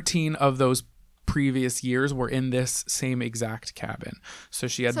least 13 of those previous years were in this same exact cabin. So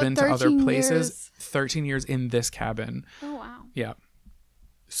she had been to other places. 13 years in this cabin. Oh, wow. Yeah.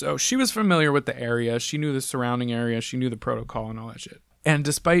 So she was familiar with the area. She knew the surrounding area. She knew the protocol and all that shit. And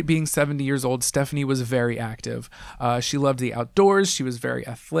despite being 70 years old, Stephanie was very active. She loved the outdoors. She was very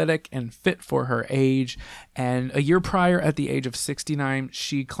athletic and fit for her age. And a year prior, at the age of 69,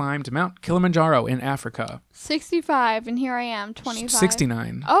 she climbed Mount Kilimanjaro in Africa. 65, and here I am, 25.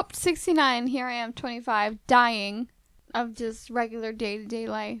 69. Oh, 69, here I am, 25, dying of just regular day-to-day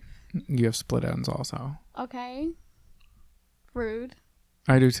life. You have split ends also. Okay. Rude.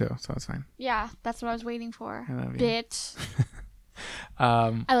 I do too, so it's fine. Yeah, that's what I was waiting for. I love you. Bitch.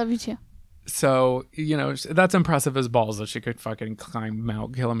 I love you too. So, that's impressive as balls that she could fucking climb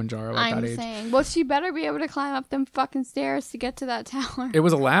Mount Kilimanjaro at that age. I'm saying. Well, she better be able to climb up them fucking stairs to get to that tower. It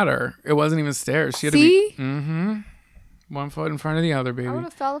was a ladder. It wasn't even stairs. She had See? to be... Mm-hmm. One foot in front of the other, baby. I would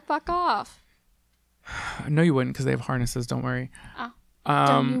have fell the fuck off. No, you wouldn't, because they have harnesses. Don't worry. Oh.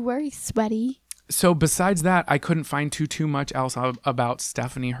 Don't you worry, sweaty. So besides that, I couldn't find too much else about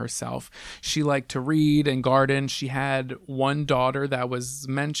Stephanie herself. She liked to read and garden. She had one daughter that was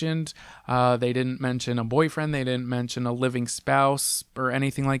mentioned. They didn't mention a boyfriend. They didn't mention a living spouse or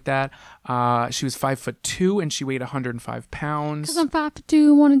anything like that. She was 5'2" and she weighed 105 pounds. Because I'm 5'2"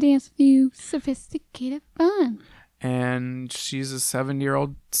 and want to dance with you. Sophisticated fun. And she's a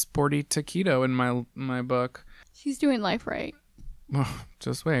 7-year-old sporty taquito in my book. She's doing life right. Oh,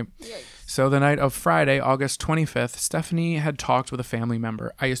 just wait. Yikes. So the night of Friday, August 25th, Stephanie had talked with a family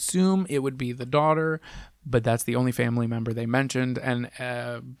member. I assume it would be the daughter, but that's the only family member they mentioned, and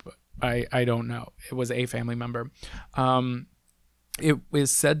I don't know. It was a family member. It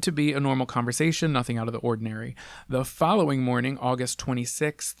is said to be a normal conversation, nothing out of the ordinary. The following morning, August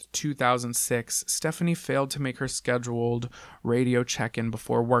 26th, 2006, Stephanie failed to make her scheduled radio check-in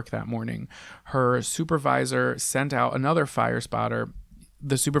before work that morning. Her supervisor sent out another fire spotter.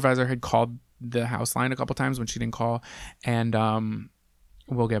 The supervisor had called the house line a couple times when she didn't call, and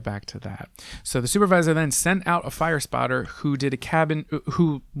we'll get back to that. So the supervisor then sent out a fire spotter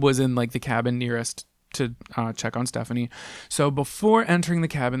who was in like the cabin nearest to check on Stephanie. So before entering the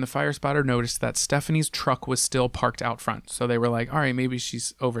cabin, the fire spotter noticed that Stephanie's truck was still parked out front. So they were like, all right, maybe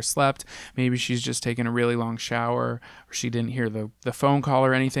she's overslept. Maybe she's just taken a really long shower, or she didn't hear the phone call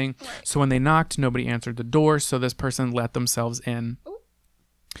or anything. So when they knocked, nobody answered the door. So this person let themselves in.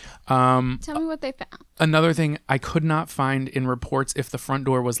 Tell me what they found. Another thing, I could not find in reports if the front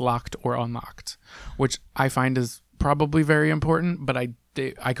door was locked or unlocked, which I find is probably very important, but I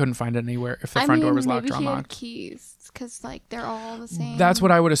couldn't find it anywhere if the front door was locked or unlocked. Maybe she had keys, because like they're all the same. That's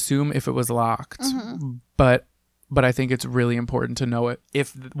what I would assume if it was locked. Mm-hmm. But I think it's really important to know it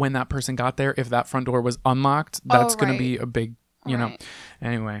if when that person got there, if that front door was unlocked, that's going to be a big, you know.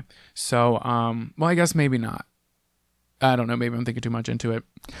 Anyway, so well, I guess maybe not. I don't know. Maybe I'm thinking too much into it.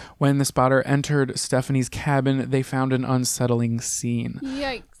 When the spotter entered Stephanie's cabin, they found an unsettling scene.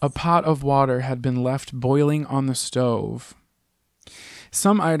 Yikes. A pot of water had been left boiling on the stove.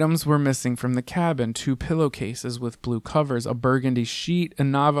 Some items were missing from the cabin: 2 pillowcases with blue covers, a burgundy sheet, a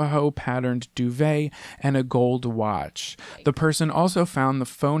Navajo patterned duvet, and a gold watch. The person also found the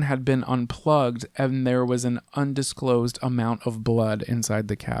phone had been unplugged and there was an undisclosed amount of blood inside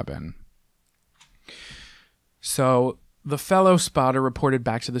the cabin. So the fellow spotter reported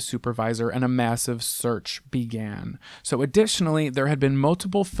back to the supervisor and a massive search began. So additionally, there had been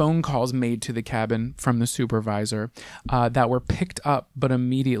multiple phone calls made to the cabin from the supervisor that were picked up but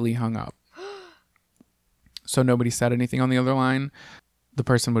immediately hung up. So nobody said anything on the other line. The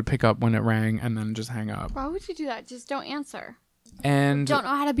person would pick up when it rang and then just hang up. Why would you do that? Just don't answer. And don't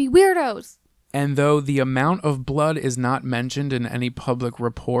know how to be weirdos. And though the amount of blood is not mentioned in any public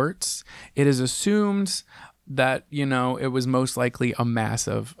reports, it is assumed that, you know, it was most likely a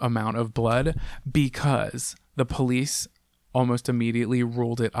massive amount of blood because the police almost immediately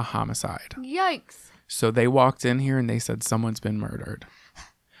ruled it a homicide. Yikes. So they walked in here and they said someone's been murdered.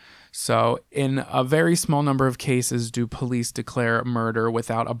 So in a very small number of cases do police declare murder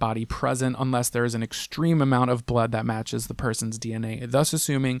without a body present unless there is an extreme amount of blood that matches the person's DNA, thus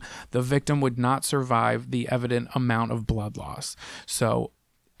assuming the victim would not survive the evident amount of blood loss. So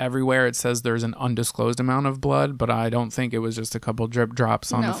everywhere it says there's an undisclosed amount of blood, but I don't think it was just a couple drip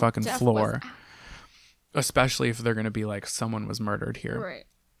drops on the fucking floor. Especially if they're going to be like, someone was murdered here. Right.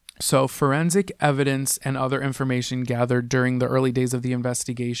 So forensic evidence and other information gathered during the early days of the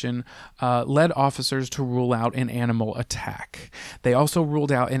investigation led officers to rule out an animal attack. They also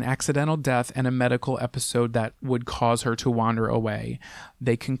ruled out an accidental death and a medical episode that would cause her to wander away.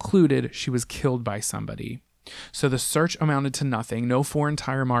 They concluded she was killed by somebody. So the search amounted to nothing. No foreign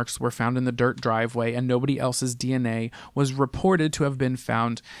tire marks were found in the dirt driveway, and nobody else's DNA was reported to have been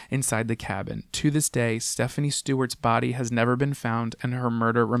found inside the cabin. To this day, Stephanie Stewart's body has never been found, and her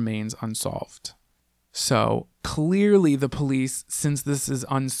murder remains unsolved. So clearly the police, since this is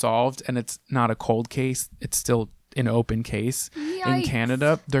unsolved and it's not a cold case, it's still an open case. Yikes. In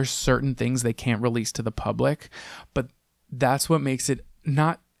Canada, there's certain things they can't release to the public, but that's what makes it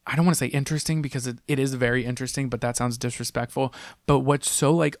not, I don't want to say interesting, because it is very interesting, but that sounds disrespectful. But what's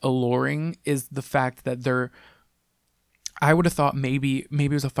so like alluring is the fact that I would have thought maybe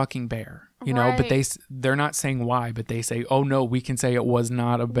it was a fucking bear, you know, but they're not saying why, but they say, oh no, we can say it was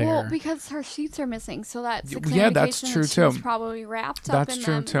not a bear. Well, because her sheets are missing, so that's that's true too. Was probably wrapped up in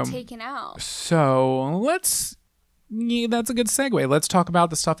them and taken out. So that's a good segue. Let's talk about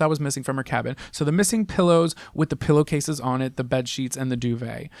the stuff that was missing from her cabin. So the missing pillows with the pillowcases on it, the bed sheets, and the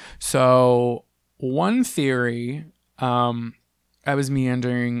duvet. So one theory, I was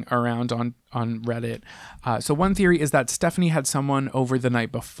meandering around on Reddit. So one theory is that Stephanie had someone over the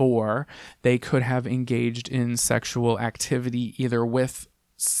night before. They could have engaged in sexual activity either with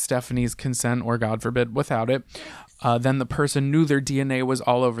Stephanie's consent or, God forbid, without it. Then the person knew their DNA was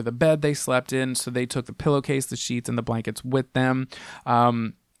all over the bed they slept in, so they took the pillowcase, the sheets, and the blankets with them.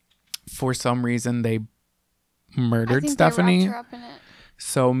 For some reason, they murdered Stephanie. They wrapped her up in it.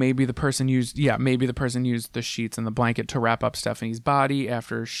 So maybe the person used the sheets and the blanket to wrap up Stephanie's body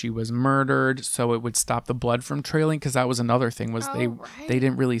after she was murdered, so it would stop the blood from trailing. Because that was another thing, was they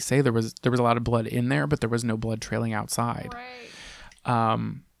didn't really say there was a lot of blood in there, but there was no blood trailing outside. Right.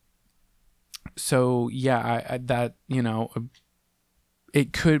 So yeah, I that, you know,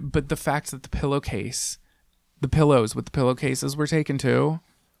 it could, but the fact that the pillows with the pillowcases were taken too.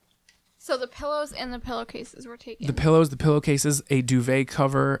 So the pillows and the pillowcases were taken. The pillows, the pillowcases, a duvet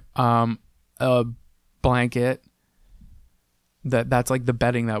cover, a blanket. That's like the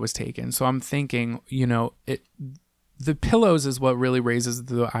bedding that was taken. So I'm thinking, you know, the pillows is what really raises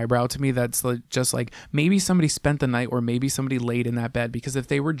the eyebrow to me. That's just like, maybe somebody spent the night, or maybe somebody laid in that bed, because if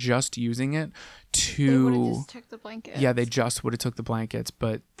they were just using it to, they would have just took the blankets. Yeah, they just would have took the blankets,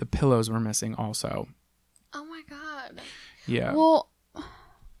 but the pillows were missing also. Oh my God. Yeah. Well,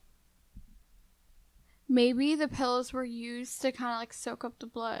 maybe the pillows were used to kind of like soak up the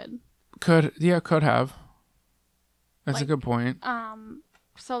blood. Could have. That's a good point.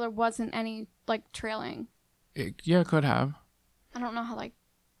 So there wasn't any like trailing. It could have. I don't know how that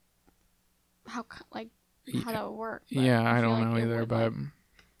would work. Yeah, I don't know either, but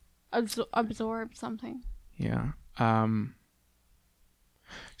absorb something. Yeah.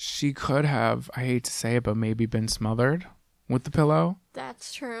 She could have, I hate to say it, but maybe been smothered with the pillow.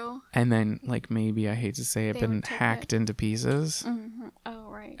 That's true. And then, like, maybe, I hate to say it, been hacked into pieces. Mm-hmm. Oh,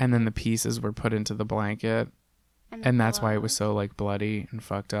 right. And then the pieces were put into the blanket. And that's why it was so, like, bloody and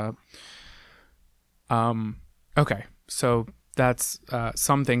fucked up. Okay, so that's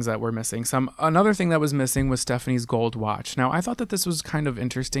some things that were missing. Another thing that was missing was Stephanie's gold watch. Now, I thought that this was kind of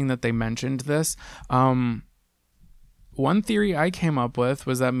interesting that they mentioned this. One theory I came up with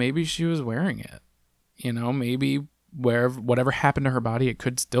was that maybe she was wearing it. You know, maybe whatever happened to her body, it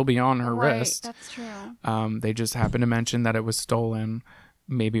could still be on her wrist. That's true. They just happened to mention that it was stolen.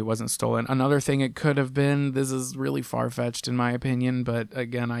 Maybe it wasn't stolen. Another thing it could have been, this is really far-fetched in my opinion, but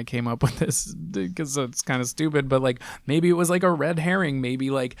again, I came up with this because it's kind of stupid, but like maybe it was like a red herring. Maybe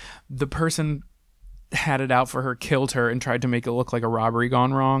like the person had it out for her, killed her, and tried to make it look like a robbery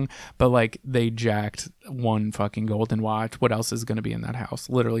gone wrong, but like they jacked one fucking golden watch. What else is going to be in that house?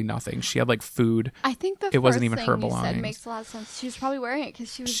 Literally nothing. She had like food. I think it wasn't even her belongings. Said makes a lot of sense. She was probably wearing it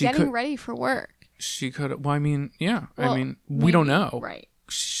because she was getting ready for work. She could. Well, I mean, yeah. Well, I mean, we don't know. Right.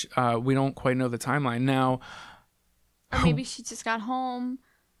 We don't quite know the timeline now. Or maybe she just got home.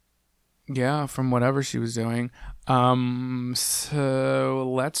 Yeah, from whatever she was doing.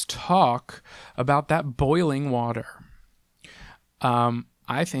 So let's talk about that boiling water.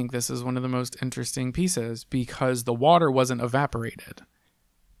 I think this is one of the most interesting pieces because the water wasn't evaporated,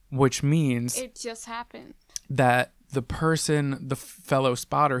 which means it just happened. That the fellow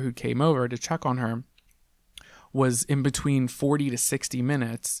spotter who came over to check on her, was in between 40 to 60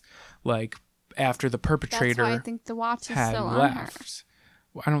 minutes, like after the perpetrator That's why I think the watch is still on her.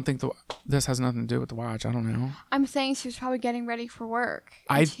 I don't think this has nothing to do with the watch. I don't know. I'm saying she was probably getting ready for work.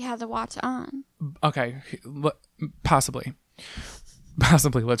 And she had the watch on. Okay, possibly.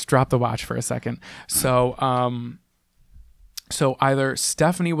 Let's drop the watch for a second. So either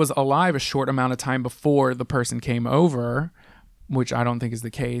Stephanie was alive a short amount of time before the person came over, which I don't think is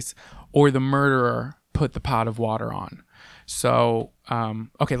the case, or the murderer put the pot of water on. So,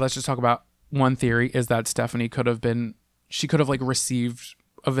 okay, let's just talk about one theory is that Stephanie could have like received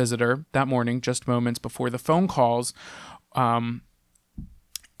a visitor that morning, just moments before the phone calls. And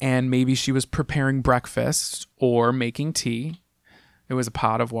maybe she was preparing breakfast or making tea. It was a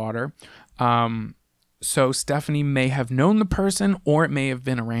pot of water. So Stephanie may have known the person, or it may have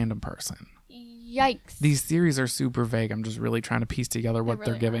been a random person. Yikes. These theories are super vague. I'm just really trying to piece together what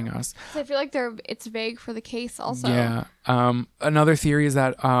they're giving us. So I feel like it's vague for the case also. Yeah. Another theory is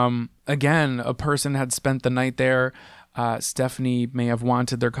that, again, a person had spent the night there. Stephanie may have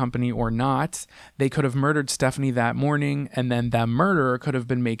wanted their company or not. They could have murdered Stephanie that morning, and then that murderer could have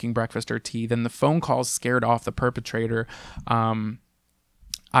been making breakfast or tea. Then the phone calls scared off the perpetrator.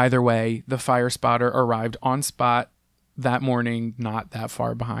 Either way, the fire spotter arrived on spot that morning, not that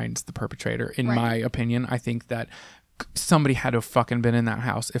far behind the perpetrator. In my opinion, I think that somebody had to have fucking been in that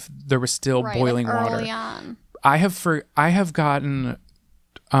house if there was still boiling water. Early on. I have gotten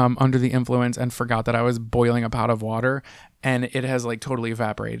under the influence and forgot that I was boiling a pot of water, and it has like totally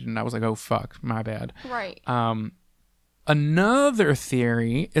evaporated, and I was like, oh fuck, my bad. Right. Another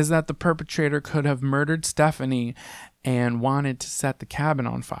theory is that the perpetrator could have murdered Stephanie and wanted to set the cabin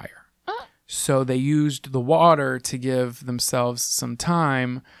on fire. So they used the water to give themselves some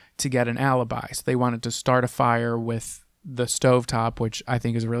time to get an alibi. So they wanted to start a fire with the stovetop, which I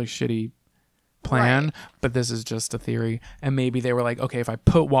think is a really shitty plan, right. But this is just a theory. And maybe they were like, okay, if I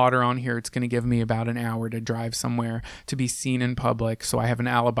put water on here, it's going to give me about an hour to drive somewhere to be seen in public. So I have an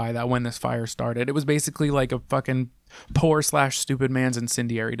alibi that when this fire started, it was basically like a fucking poor/stupid man's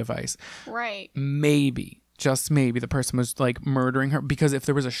incendiary device. Right. Maybe. Just maybe the person was like murdering her, because if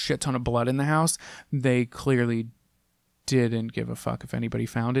there was a shit ton of blood in the house, they clearly didn't give a fuck if anybody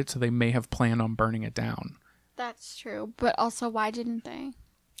found it. So they may have planned on burning it down. That's true. But also, why didn't they?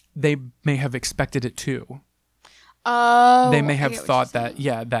 They may have expected it too. Oh. They may have thought that,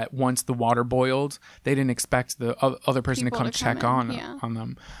 that once the water boiled, they didn't expect the other person to come check on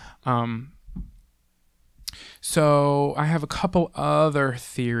them. So I have a couple other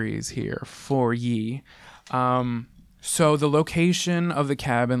theories here for ye. So the location of the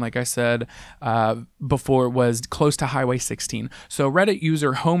cabin, like I said before, was close to Highway 16. So Reddit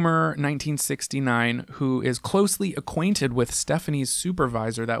user Homer1969, who is closely acquainted with Stephanie's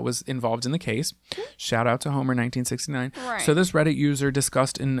supervisor that was involved in the case. Shout out to Homer1969. Right. So this Reddit user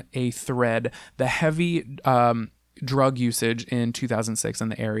discussed in a thread the heavy drug usage in 2006 in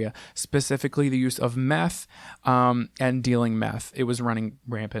the area, specifically the use of meth and dealing meth. It was running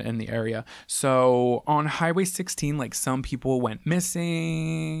rampant in the area. So on Highway 16, like, some people went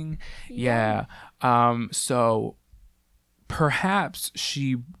missing. Yeah. So perhaps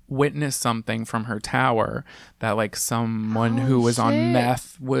she witnessed something from her tower that, like, someone who was on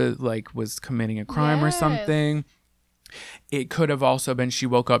meth was committing a crime or something. It could have also been she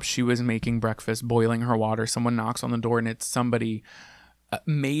woke up, she was making breakfast, boiling her water. Someone knocks on the door and it's somebody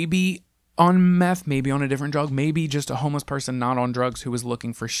maybe on meth, maybe on a different drug, maybe just a homeless person not on drugs who was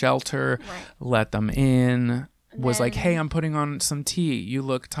looking for shelter. Right. Let them in. Was like, hey, I'm putting on some tea. You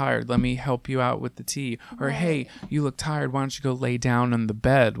look tired. Let me help you out with the tea. Or, hey, you look tired. Why don't you go lay down on the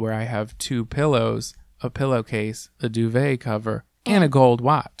bed where I have 2 pillows, a pillowcase, a duvet cover, and a gold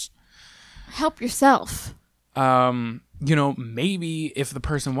watch. Help yourself. Maybe if the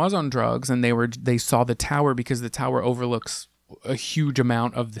person was on drugs and they saw the tower, because the tower overlooks a huge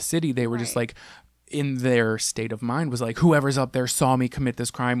amount of the city, they were just like, in their state of mind was like, whoever's up there saw me commit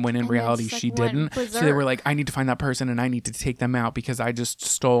this crime, when in reality she didn't. So they were like, I need to find that person and I need to take them out because I just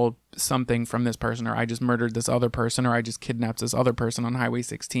stole something from this person, or I just murdered this other person, or I just kidnapped this other person on Highway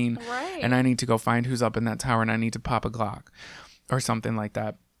 16. Right. And I need to go find who's up in that tower, and I need to pop a Glock or something like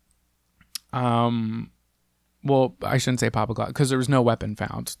that. Well, I shouldn't say pop a Glock, because there was no weapon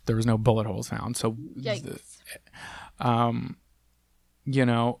found. There was no bullet holes found. So,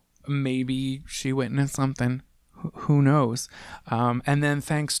 maybe she witnessed something. Who knows? And then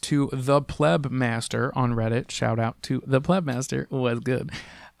thanks to the Pleb Master on Reddit, shout out to the Pleb Master, was good.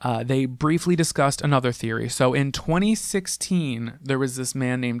 They briefly discussed another theory. So in 2016, there was this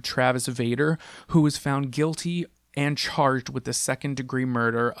man named Travis Vader who was found guilty and charged with the second-degree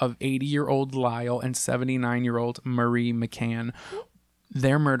murder of 80-year-old Lyle and 79-year-old Marie McCann.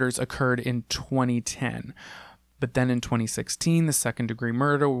 Their murders occurred in 2010. But then in 2016, the second-degree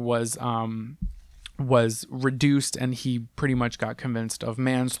murder was reduced, and he pretty much got convinced of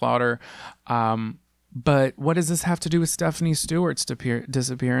manslaughter. But what does this have to do with Stephanie Stewart's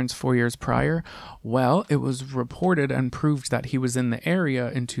disappearance 4 years prior? Well, it was reported and proved that he was in the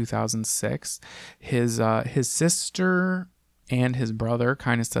area in 2006. His sister and his brother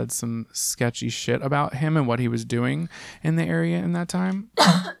kind of said some sketchy shit about him and what he was doing in the area in that time.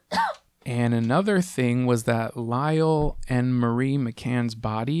 And another thing was that Lyle and Marie McCann's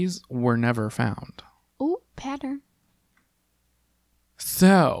bodies were never found. Ooh, pattern.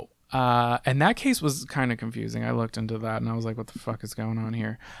 So, and that case was kind of confusing. I looked into that and I was like, what the fuck is going on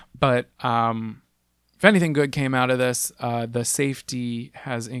here? But if anything good came out of this, the safety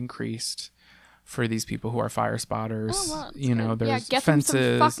has increased for these people who are fire spotters. Oh, well, you know, there's get fences,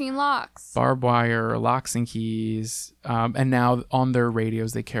 them some fucking locks, barbed wire, locks and keys. And now on their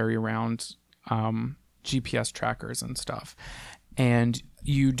radios, they carry around GPS trackers and stuff. And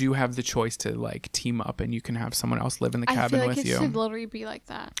you do have the choice to like team up and you can have someone else live in the cabin with you. It should literally be like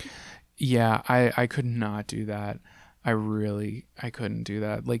that. Yeah, I could not do that. I couldn't do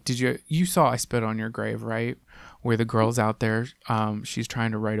that. Like, you saw I Spit on Your Grave, right? Where the girl's out there, she's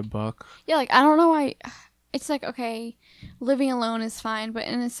trying to write a book. Yeah, like, I don't know why. It's like, okay, living alone is fine, but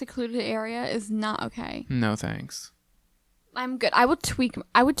in a secluded area is not okay. No, thanks. I'm good. I would tweak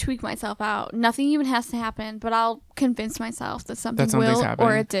myself out. Nothing even has to happen, but I'll convince myself that something will happening.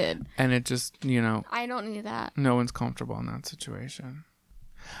 Or it did. And it just, I don't need that. No one's comfortable in that situation.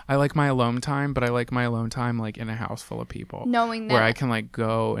 I like my alone time, but I like my alone time like in a house full of people. Knowing that. Where I can like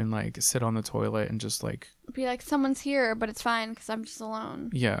go and like sit on the toilet and just like. Be like, someone's here, but it's fine because I'm just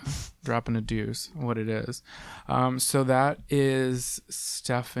alone. Yeah. Dropping a deuce, what it is. So that is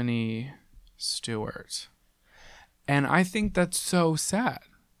Stephanie Stewart. And I think that's so sad.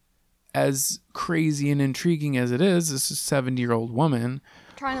 As crazy and intriguing as it is, this is a 70-year-old woman.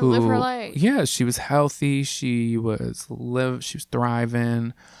 Trying to live her life. Yeah, she was healthy. She was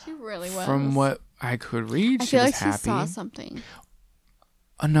thriving. She really was. From what I could read, she was happy. She saw something.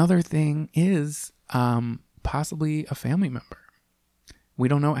 Another thing is possibly a family member. We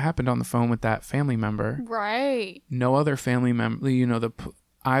don't know what happened on the phone with that family member. Right. No other family member.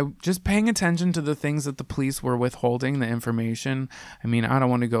 I just paying attention to the things that the police were withholding, the information. I mean, I don't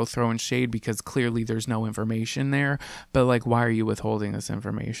want to go throwing shade because clearly there's no information there. But like, why are you withholding this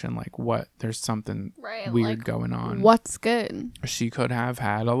information? Like, what? There's something weird going on. What's good? She could have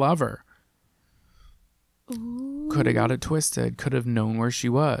had a lover. Ooh. Could have got it twisted. Could have known where she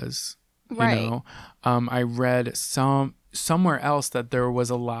was. Right. You know? I read somewhere else that there was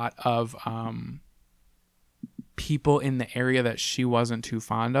a lot of people in the area that she wasn't too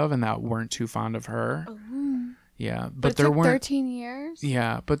fond of and that weren't too fond of her. Ooh. Yeah, but there weren't 13 years.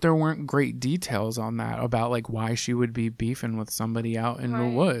 Yeah, but there weren't great details on that about like why she would be beefing with somebody out in the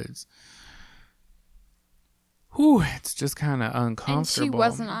woods. Whew, it's just kind of uncomfortable. And she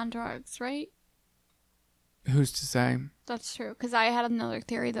wasn't on drugs, right? Who's to say? That's true, because I had another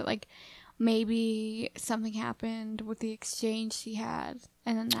theory that like maybe something happened with the exchange she had,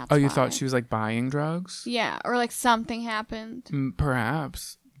 and then that's you thought she was like buying drugs? Yeah, or like something happened.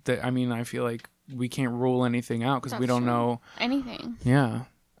 Perhaps. I mean, I feel like we can't rule anything out because we don't know anything. Yeah.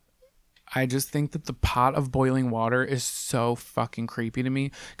 I just think that the pot of boiling water is so fucking creepy to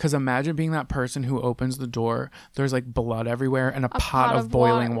me. Because imagine being that person who opens the door, there's like blood everywhere and a pot of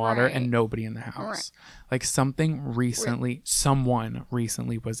boiling water and nobody in the house. Right. Like someone recently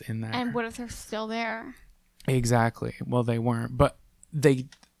was in there. And what if they're still there? Exactly. Well, they weren't. But they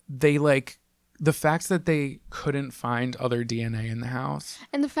like the fact that they couldn't find other DNA in the house.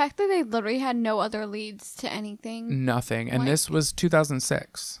 And the fact that they literally had no other leads to anything. Nothing. And this was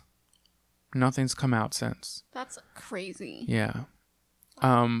 2006. Nothing's come out since. That's crazy. Yeah.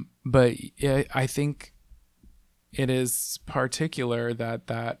 But I think it is particular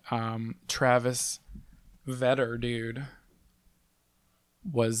that Travis Vetter dude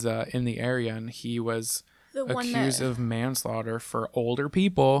was in the area, and he was accused of manslaughter for older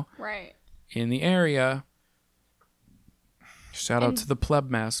people in the area. Shout out to the pleb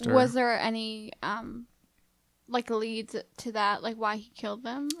master. Was there any like leads to that, like why he killed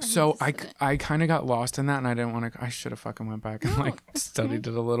them? So I kind of got lost in that, and I didn't want to. I should have fucking went back and like studied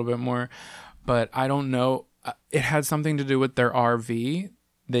it a little bit more, but I don't know. It had something to do with their RV.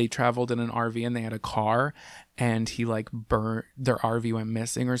 They traveled in an RV and they had a car, and he like their RV went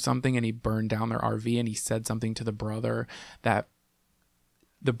missing or something, and he burned down their RV, and he said something to the brother that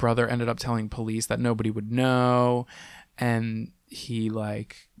the brother ended up telling police that nobody would know, and he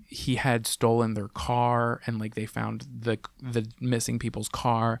had stolen their car, and like they found the missing people's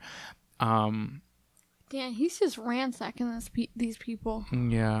car. Dan, he's just ransacking these people.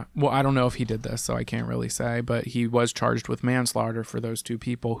 Yeah. Well, I don't know if he did this, so I can't really say, but he was charged with manslaughter for those 2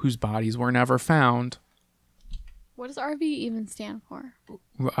 people whose bodies were never found. What does RV even stand for?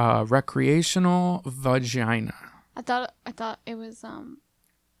 Recreational vagina. I thought it was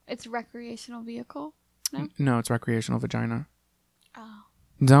it's recreational vehicle. No? No, it's recreational vagina. Oh.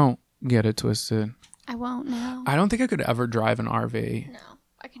 Don't get it twisted. I won't now. I don't think I could ever drive an RV. No.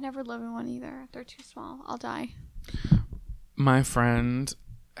 I can never live in one either. They're too small. I'll die. My friend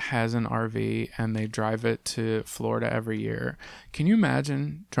has an RV and they drive it to Florida every year. Can you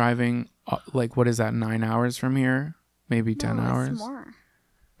imagine driving what is that, 9 hours from here? Maybe 10 hours? More.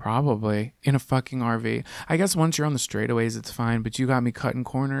 Probably. In a fucking RV. I guess once you're on the straightaways, it's fine, but you got me cutting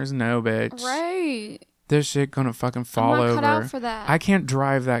corners? No, bitch. Right. This shit gonna fucking fall over. I'm not cut out for that. I can't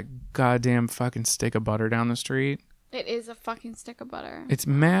drive that goddamn fucking stick of butter down the street. It is a fucking stick of butter. It's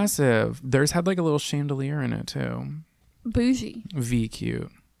massive. Theirs had like a little chandelier in it too. Bougie. V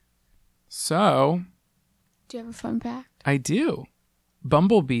cute. So. Do you have a fun fact? I do.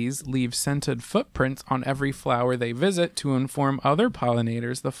 Bumblebees leave scented footprints on every flower they visit to inform other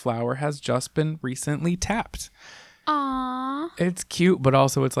pollinators the flower has just been recently tapped. Aww. It's cute, but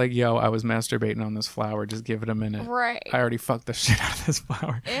also it's like, yo, I was masturbating on this flower. Just give it a minute. Right. I already fucked the shit out of this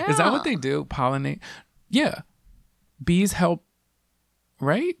flower. Yeah. Is that what they do? Pollinate? Yeah. Bees help,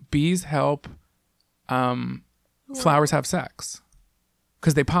 right? Bees help flowers have sex.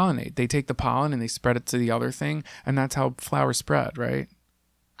 Because they pollinate. They take the pollen and they spread it to the other thing. And that's how flowers spread, right?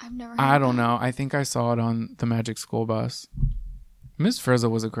 I've never heard I don't know. I think I saw it on the Magic School Bus. Miss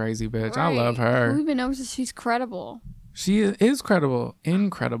Frizzle was a crazy bitch. Right. I love her. Who even knows that she's credible? She is credible.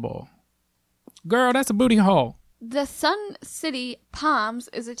 Incredible. Girl, that's a booty hole. The Sun City Palms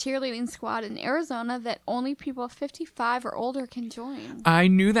is a cheerleading squad in Arizona that only people 55 or older can join. I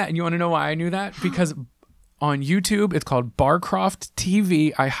knew that. And you want to know why I knew that? Because on YouTube, it's called Barcroft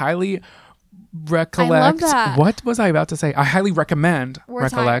TV. I highly recollect. I love that. What was I about to say? I highly recommend. We're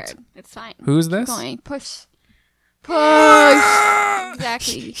recollect. tired. It's fine. Who's this? Keep going. Push.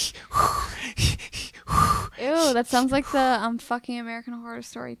 Exactly. Ew, that sounds like the fucking American Horror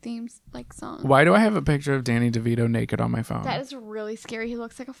Story themes song. Why do I have a picture of Danny DeVito naked on my phone? That is really scary. He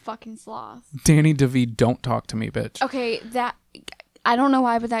looks like a fucking sloth. Danny DeVito, don't talk to me, bitch. Okay, that I don't know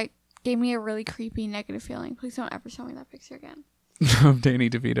why, but that gave me a really creepy negative feeling. Please don't ever show me that picture again. Of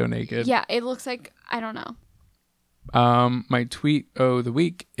Danny DeVito naked. Yeah, it looks like, I don't know. My tweet of the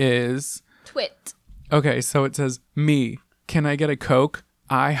week is Twit. Okay, so it says, me, can I get a Coke?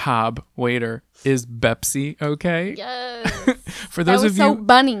 IHOB waiter, is Pepsi okay? Yes. For those that was of so you,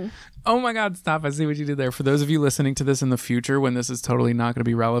 bunny. Oh my God, stop! I see what you did there. For those of you listening to this in the future, when this is totally not going to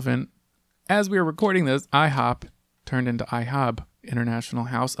be relevant, as we are recording this, IHOP turned into IHOB, International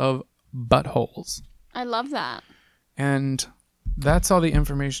House of Buttholes. I love that. And that's all the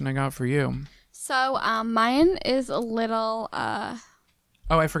information I got for you. So, mine is a little. Oh,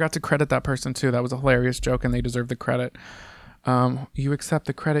 I forgot to credit that person too. That was a hilarious joke, and they deserve the credit. You accept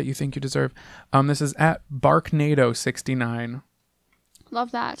the credit you think you deserve. This is at Barknado69.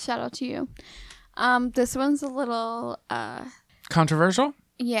 Love that. Shout out to you. This one's a little Controversial?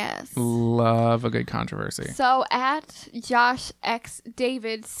 Yes. Love a good controversy. So at Josh X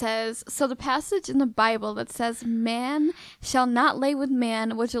David says, so the passage in the Bible that says man shall not lay with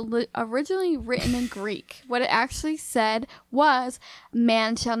man was originally written in Greek. What it actually said was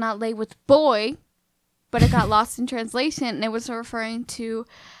man shall not lay with boy, but it got lost in translation and it was referring to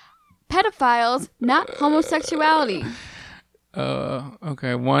pedophiles, not homosexuality.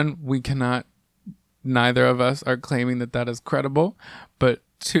 Okay. One, we cannot, neither of us are claiming that is credible, but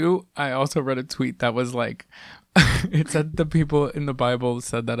two, I also read a tweet that was like, it said the people in the Bible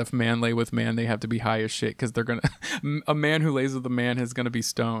said that if man lay with man, they have to be high as shit because they're gonna, a man who lays with a man is gonna be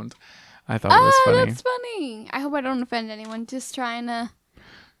stoned. I thought it was funny. That's funny. I hope I don't offend anyone. Just trying to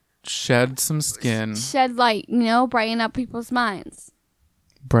shed some skin, shed light, brighten up people's minds,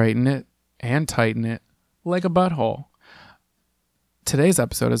 brighten it and tighten it like a butthole. Today's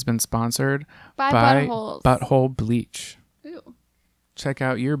episode has been sponsored by buttholes. Butthole Bleach. Ooh. Check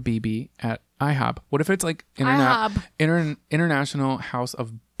out your BB at IHOB. What if it's like International House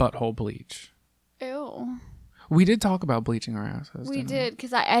of Butthole Bleach? Ew. We did talk about bleaching our asses. We did,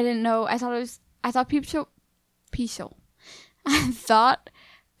 because I didn't know. I thought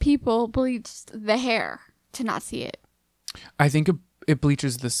people bleached the hair to not see it. I think it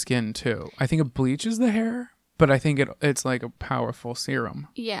bleaches the skin too. I think it bleaches the hair, but I think it's like a powerful serum.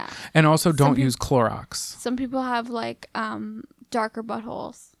 Yeah. And also don't use Clorox. Some people have darker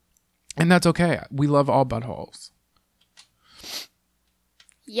buttholes. And that's okay. We love all buttholes.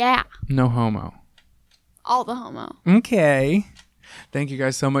 Yeah. No homo. All the homo. Okay. Thank you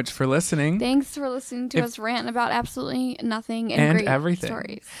guys so much for listening. Thanks for listening to us rant about absolutely nothing and great everything.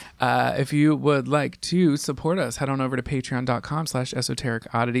 Stories. If you would like to support us, head on over to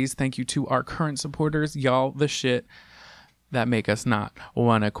patreon.com/esotericoddities. Thank you to our current supporters. Y'all the shit that make us not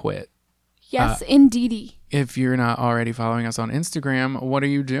want to quit. Yes, indeedy. If you're not already following us on Instagram, what are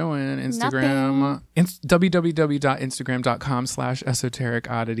you doing? Instagram,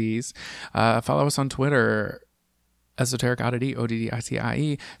 www.instagram.com/esotericoddities. Follow us on Twitter, Esoteric Oddity,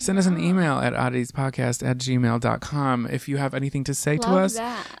 ODDICIE. Send us an email at odditiespodcast@gmail.com. If you have anything to say to us,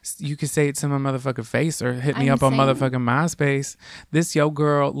 you can say it to my motherfucking face or hit me up on motherfucking MySpace. This yo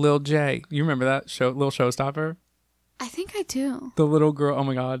girl, Lil J. You remember that show, Lil Showstopper? I think I do. The little girl. Oh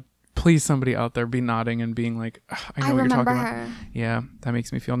my God. Please, somebody out there be nodding and being like, I know what you're talking about. Yeah, that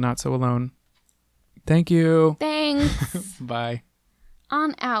makes me feel not so alone. Thank you. Thanks. Bye.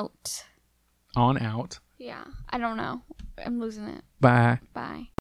 On out. On out. Yeah, I don't know. I'm losing it. Bye. Bye.